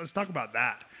 Let's talk about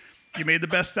that. You made the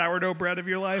best sourdough bread of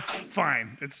your life?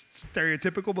 Fine. It's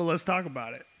stereotypical, but let's talk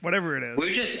about it. Whatever it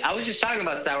is. I was just talking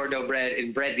about sourdough bread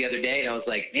the other day, and I was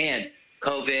like, man,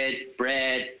 COVID,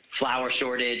 bread, flour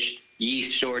shortage,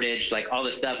 yeast shortage, like all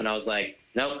this stuff, and I was like,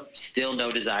 nope, still no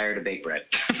desire to bake bread.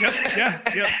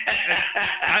 Yep.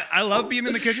 I love being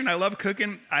in the kitchen. I love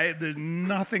cooking. There's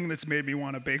nothing that's made me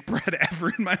want to bake bread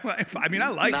ever in my life. I mean, I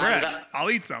like bread. I'll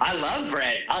eat some. I love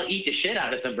bread. I'll eat the shit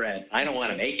out of some bread. I don't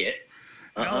want to make it.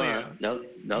 Hell yeah. No,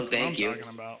 That's thank what you. I'm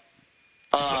talking about.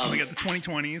 So we got the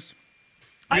 2020s.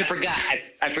 I forgot.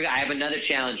 I have another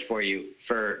challenge for you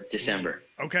for December.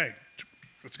 Okay,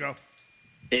 let's go.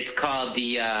 It's called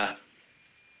the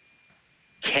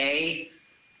KYS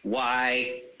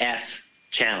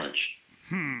challenge.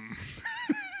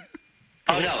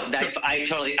 Oh no, I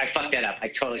fucked that up. I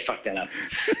totally fucked that up.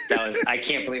 I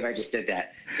can't believe I just did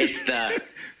that. It's the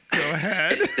Go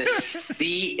ahead. It's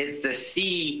the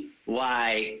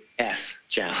CYS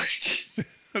challenge.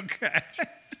 Okay.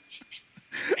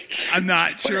 I'm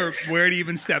not sure where to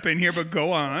even step in here, but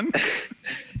go on.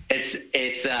 It's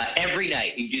every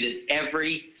night. You do this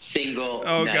every single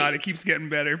night. Oh God, it keeps getting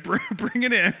better. Bring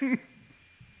it in.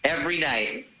 Every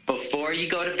night, before you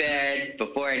go to bed,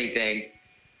 before anything,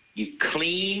 you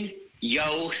clean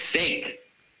your sink.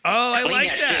 Oh, I Clean like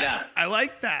that that. shit up. I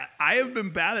like that. I have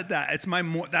been bad at that. It's my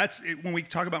that's it, when we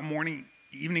talk about morning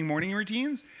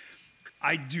routines.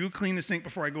 I do clean the sink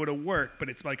before I go to work, but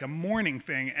it's like a morning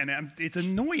thing, and it's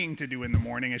annoying to do in the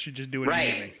morning. I should just do it in the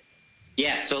evening.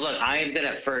 Yeah. So look, I am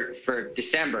gonna for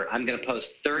December, I'm gonna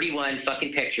post 31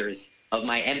 fucking pictures of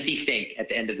my empty sink at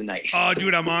the end of the night. Oh,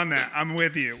 dude, I'm on that. I'm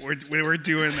with you. We're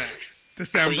doing that.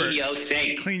 December. Clean your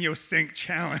sink. Clean your sink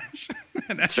challenge.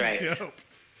 That's right. dope.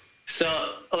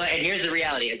 So, and here's the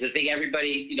reality: is the thing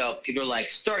everybody, people are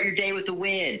like, start your day with a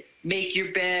win, make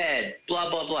your bed, blah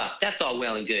blah blah. That's all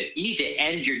well and good. You need to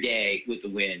end your day with a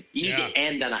win. You need to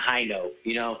end on a high note.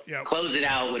 Yep. Close it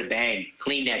out with a bang.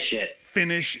 Clean that shit.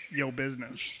 Finish your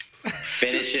business.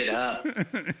 Finish it up.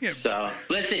 Yep. So,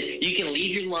 listen, you can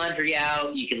leave your laundry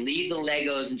out. You can leave the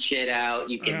Legos and shit out.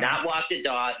 You can not walk the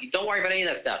dog. Don't worry about any of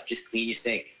that stuff. Just clean your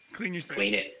sink. Clean your sink.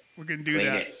 Clean it. We're gonna do Clean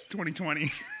that. it.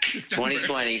 2020. December.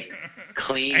 2020.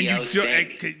 Clean And your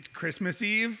sink. Christmas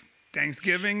Eve,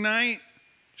 Thanksgiving night.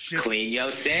 Shit's, Clean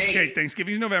your sink. okay,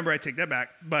 Thanksgiving's November. I take that back.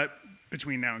 But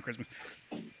between now and Christmas.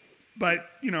 But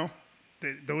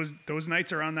those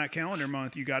nights are on that calendar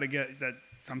month. You got to get that.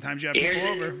 Sometimes you have people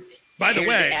over. By the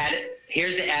way,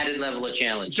 here's the added level of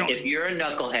challenge. If you're a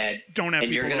knucklehead, don't have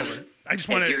and people you're over. I just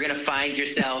want to. If you're gonna find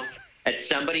yourself at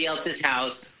somebody else's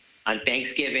house on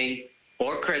Thanksgiving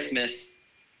or Christmas,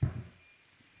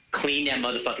 clean that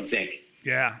motherfucking sink.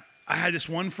 Yeah, I had this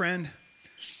one friend.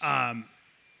 I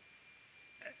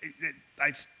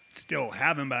still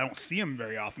have him, but I don't see him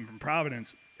very often from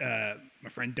Providence. My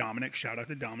friend Dominic. Shout out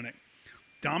to Dominic.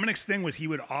 Dominic's thing was he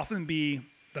would often be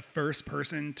the first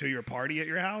person to your party at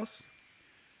your house,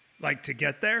 like to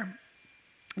get there,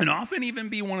 and often even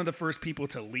be one of the first people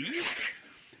to leave.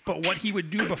 But what he would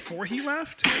do before he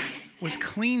left was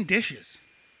clean dishes.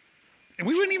 And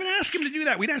we wouldn't even ask him to do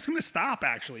that. We'd ask him to stop,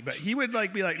 actually. But he would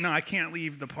be like, no, I can't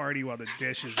leave the party while the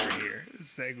dishes are here.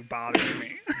 It bothers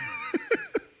me.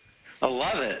 I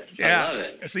love it. Yeah. I love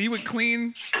it. So he would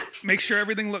clean, make sure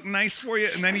everything looked nice for you,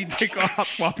 and then he'd take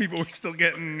off while people were still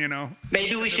getting,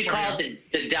 Maybe we should call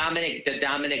it the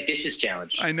Dominic Dishes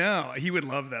Challenge. I know. He would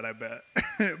love that, I bet.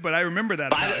 But I remember that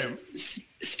about him.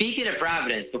 Speaking of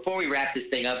Providence, before we wrap this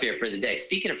thing up here for the day,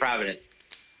 speaking of Providence,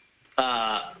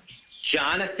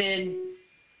 Jonathan,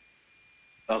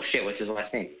 oh shit, what's his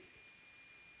last name?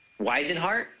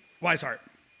 Weishart.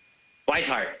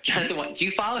 Jonathan, do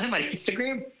you follow him on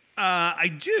Instagram?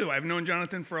 I do. I've known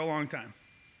Jonathan for a long time.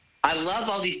 I love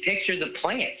all these pictures of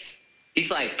plants.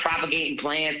 He's like propagating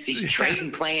plants. He's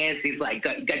trading plants. He's like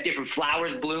got different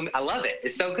flowers bloom. I love it.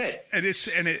 It's so good. And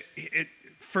it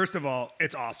first of all,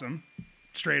 it's awesome.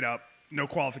 Straight up, no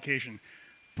qualification.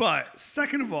 But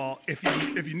second of all, if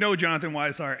you know Jonathan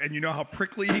Weishart and you know how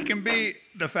prickly he can be,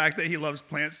 the fact that he loves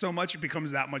plants so much, it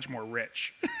becomes that much more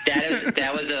rich.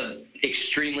 That was a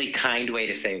extremely kind way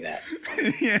to say that.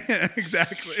 Yeah,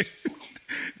 exactly.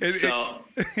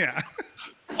 Yeah.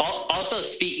 Also,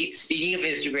 speaking of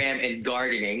Instagram and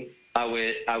gardening, I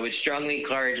would strongly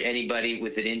encourage anybody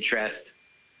with an interest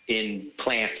in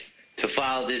plants to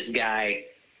follow this guy,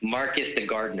 Marcus the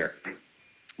Gardener.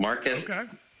 Marcus the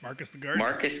Gardener.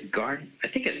 Marcus Gardener. I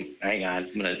think it's. Hang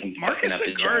on, I'm Marcus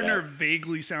the Gardener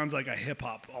vaguely sounds like a hip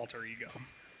hop alter ego.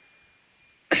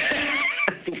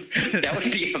 That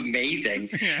would be amazing.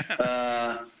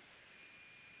 Yeah.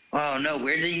 Oh no,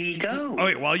 where did he go? Oh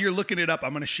wait, while you're looking it up,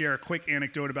 I'm going to share a quick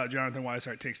anecdote about Jonathan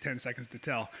Weishart. It takes 10 seconds to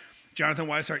tell. Jonathan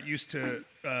Weishart used to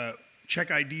check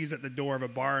IDs at the door of a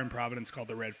bar in Providence called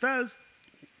the Red Fez,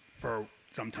 for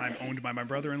some time owned by my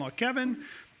brother-in-law Kevin.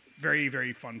 Very,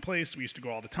 very fun place. We used to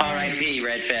go all the time. R.I.P.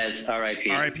 Red Fez.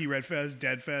 R.I.P. R.I.P. Red Fez,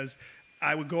 Dead Fez.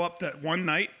 I would go up that one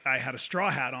night. I had a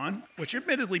straw hat on, which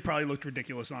admittedly probably looked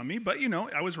ridiculous on me, but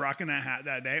I was rocking that hat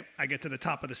that day. I get to the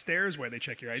top of the stairs where they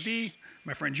check your ID.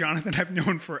 My friend Jonathan, I've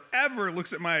known forever,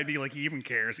 looks at my ID like he even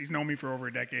cares. He's known me for over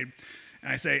a decade.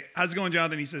 And I say, "How's it going,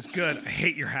 Jonathan?" He says, "Good. I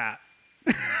hate your hat."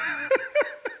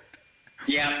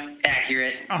 Yeah,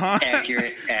 accurate. Uh-huh.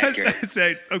 Accurate. I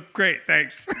say, "Oh, great,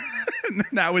 thanks."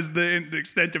 That was the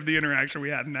extent of the interaction we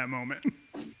had in that moment.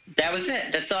 That was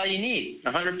it. That's all you need.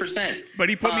 100%. But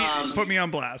he put me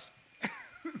on blast.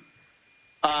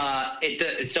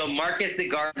 So Marcus the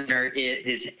Gardener,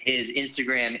 his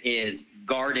Instagram is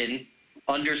garden_Marcus.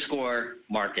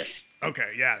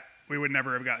 Okay, yeah. We would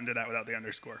never have gotten to that without the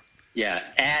underscore. Yeah,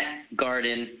 at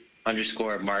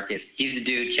garden_Marcus. He's a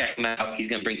dude. Check him out. He's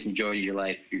gonna bring some joy to your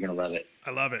life. You're gonna love it. I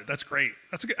love it. That's great.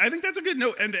 I think that's a good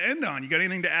note to end on. You got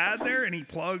anything to add there? Any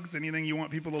plugs? Anything you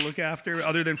want people to look after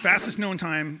other than fastest known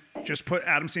time? Just put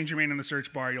Adam St. Germain in the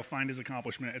search bar. You'll find his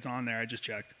accomplishment. It's on there. I just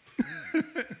checked.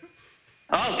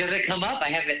 Oh, does it come up? I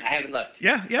haven't looked.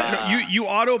 Yeah. You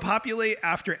auto-populate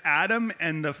after Adam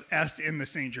and the S in the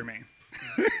St. Germain.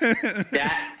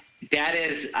 That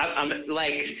is. I'm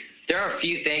like. There are a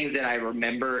few things that I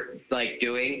remember like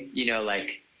doing,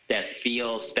 like that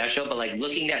feel special. But like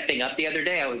looking that thing up the other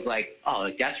day, I was like, oh,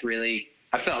 that's really.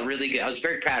 I felt really good. I was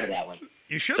very proud of that one.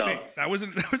 You should be. That was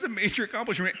a major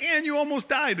accomplishment, and you almost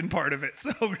died in part of it.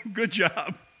 So good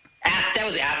job. That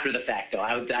was after the fact, though.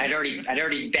 I'd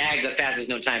already bagged the fastest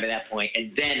known time at that point,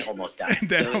 and then almost died.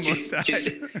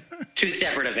 Two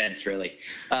separate events, really.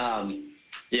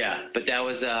 Yeah, but that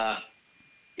was.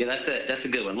 Yeah, that's a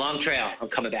good one. Long trail. I'm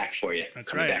coming back for you.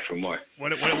 That's coming right. Back for more. We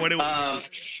got to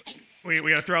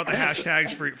throw out the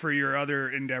hashtags for your other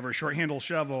endeavor. Short Handle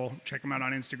Shovel. Check them out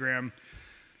on Instagram.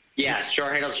 Yeah,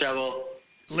 Short Handle Shovel.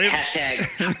 Hashtag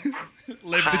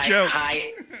live the joke.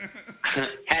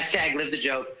 Hashtag live the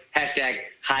joke. Hashtag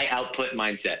high output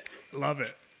mindset. Love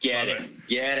it. Get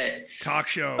it. Talk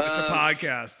show. It's a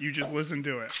podcast. You just listen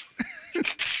to it.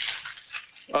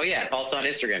 Oh yeah. Also on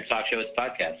Instagram. Talk show. It's a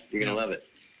podcast. You're gonna love it.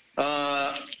 All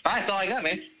right, that's all I got,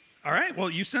 man. All right, well,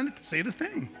 you say the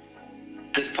thing.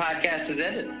 This podcast is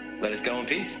ended. Let us go in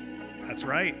peace. That's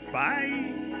right.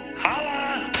 Bye.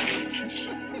 Holla!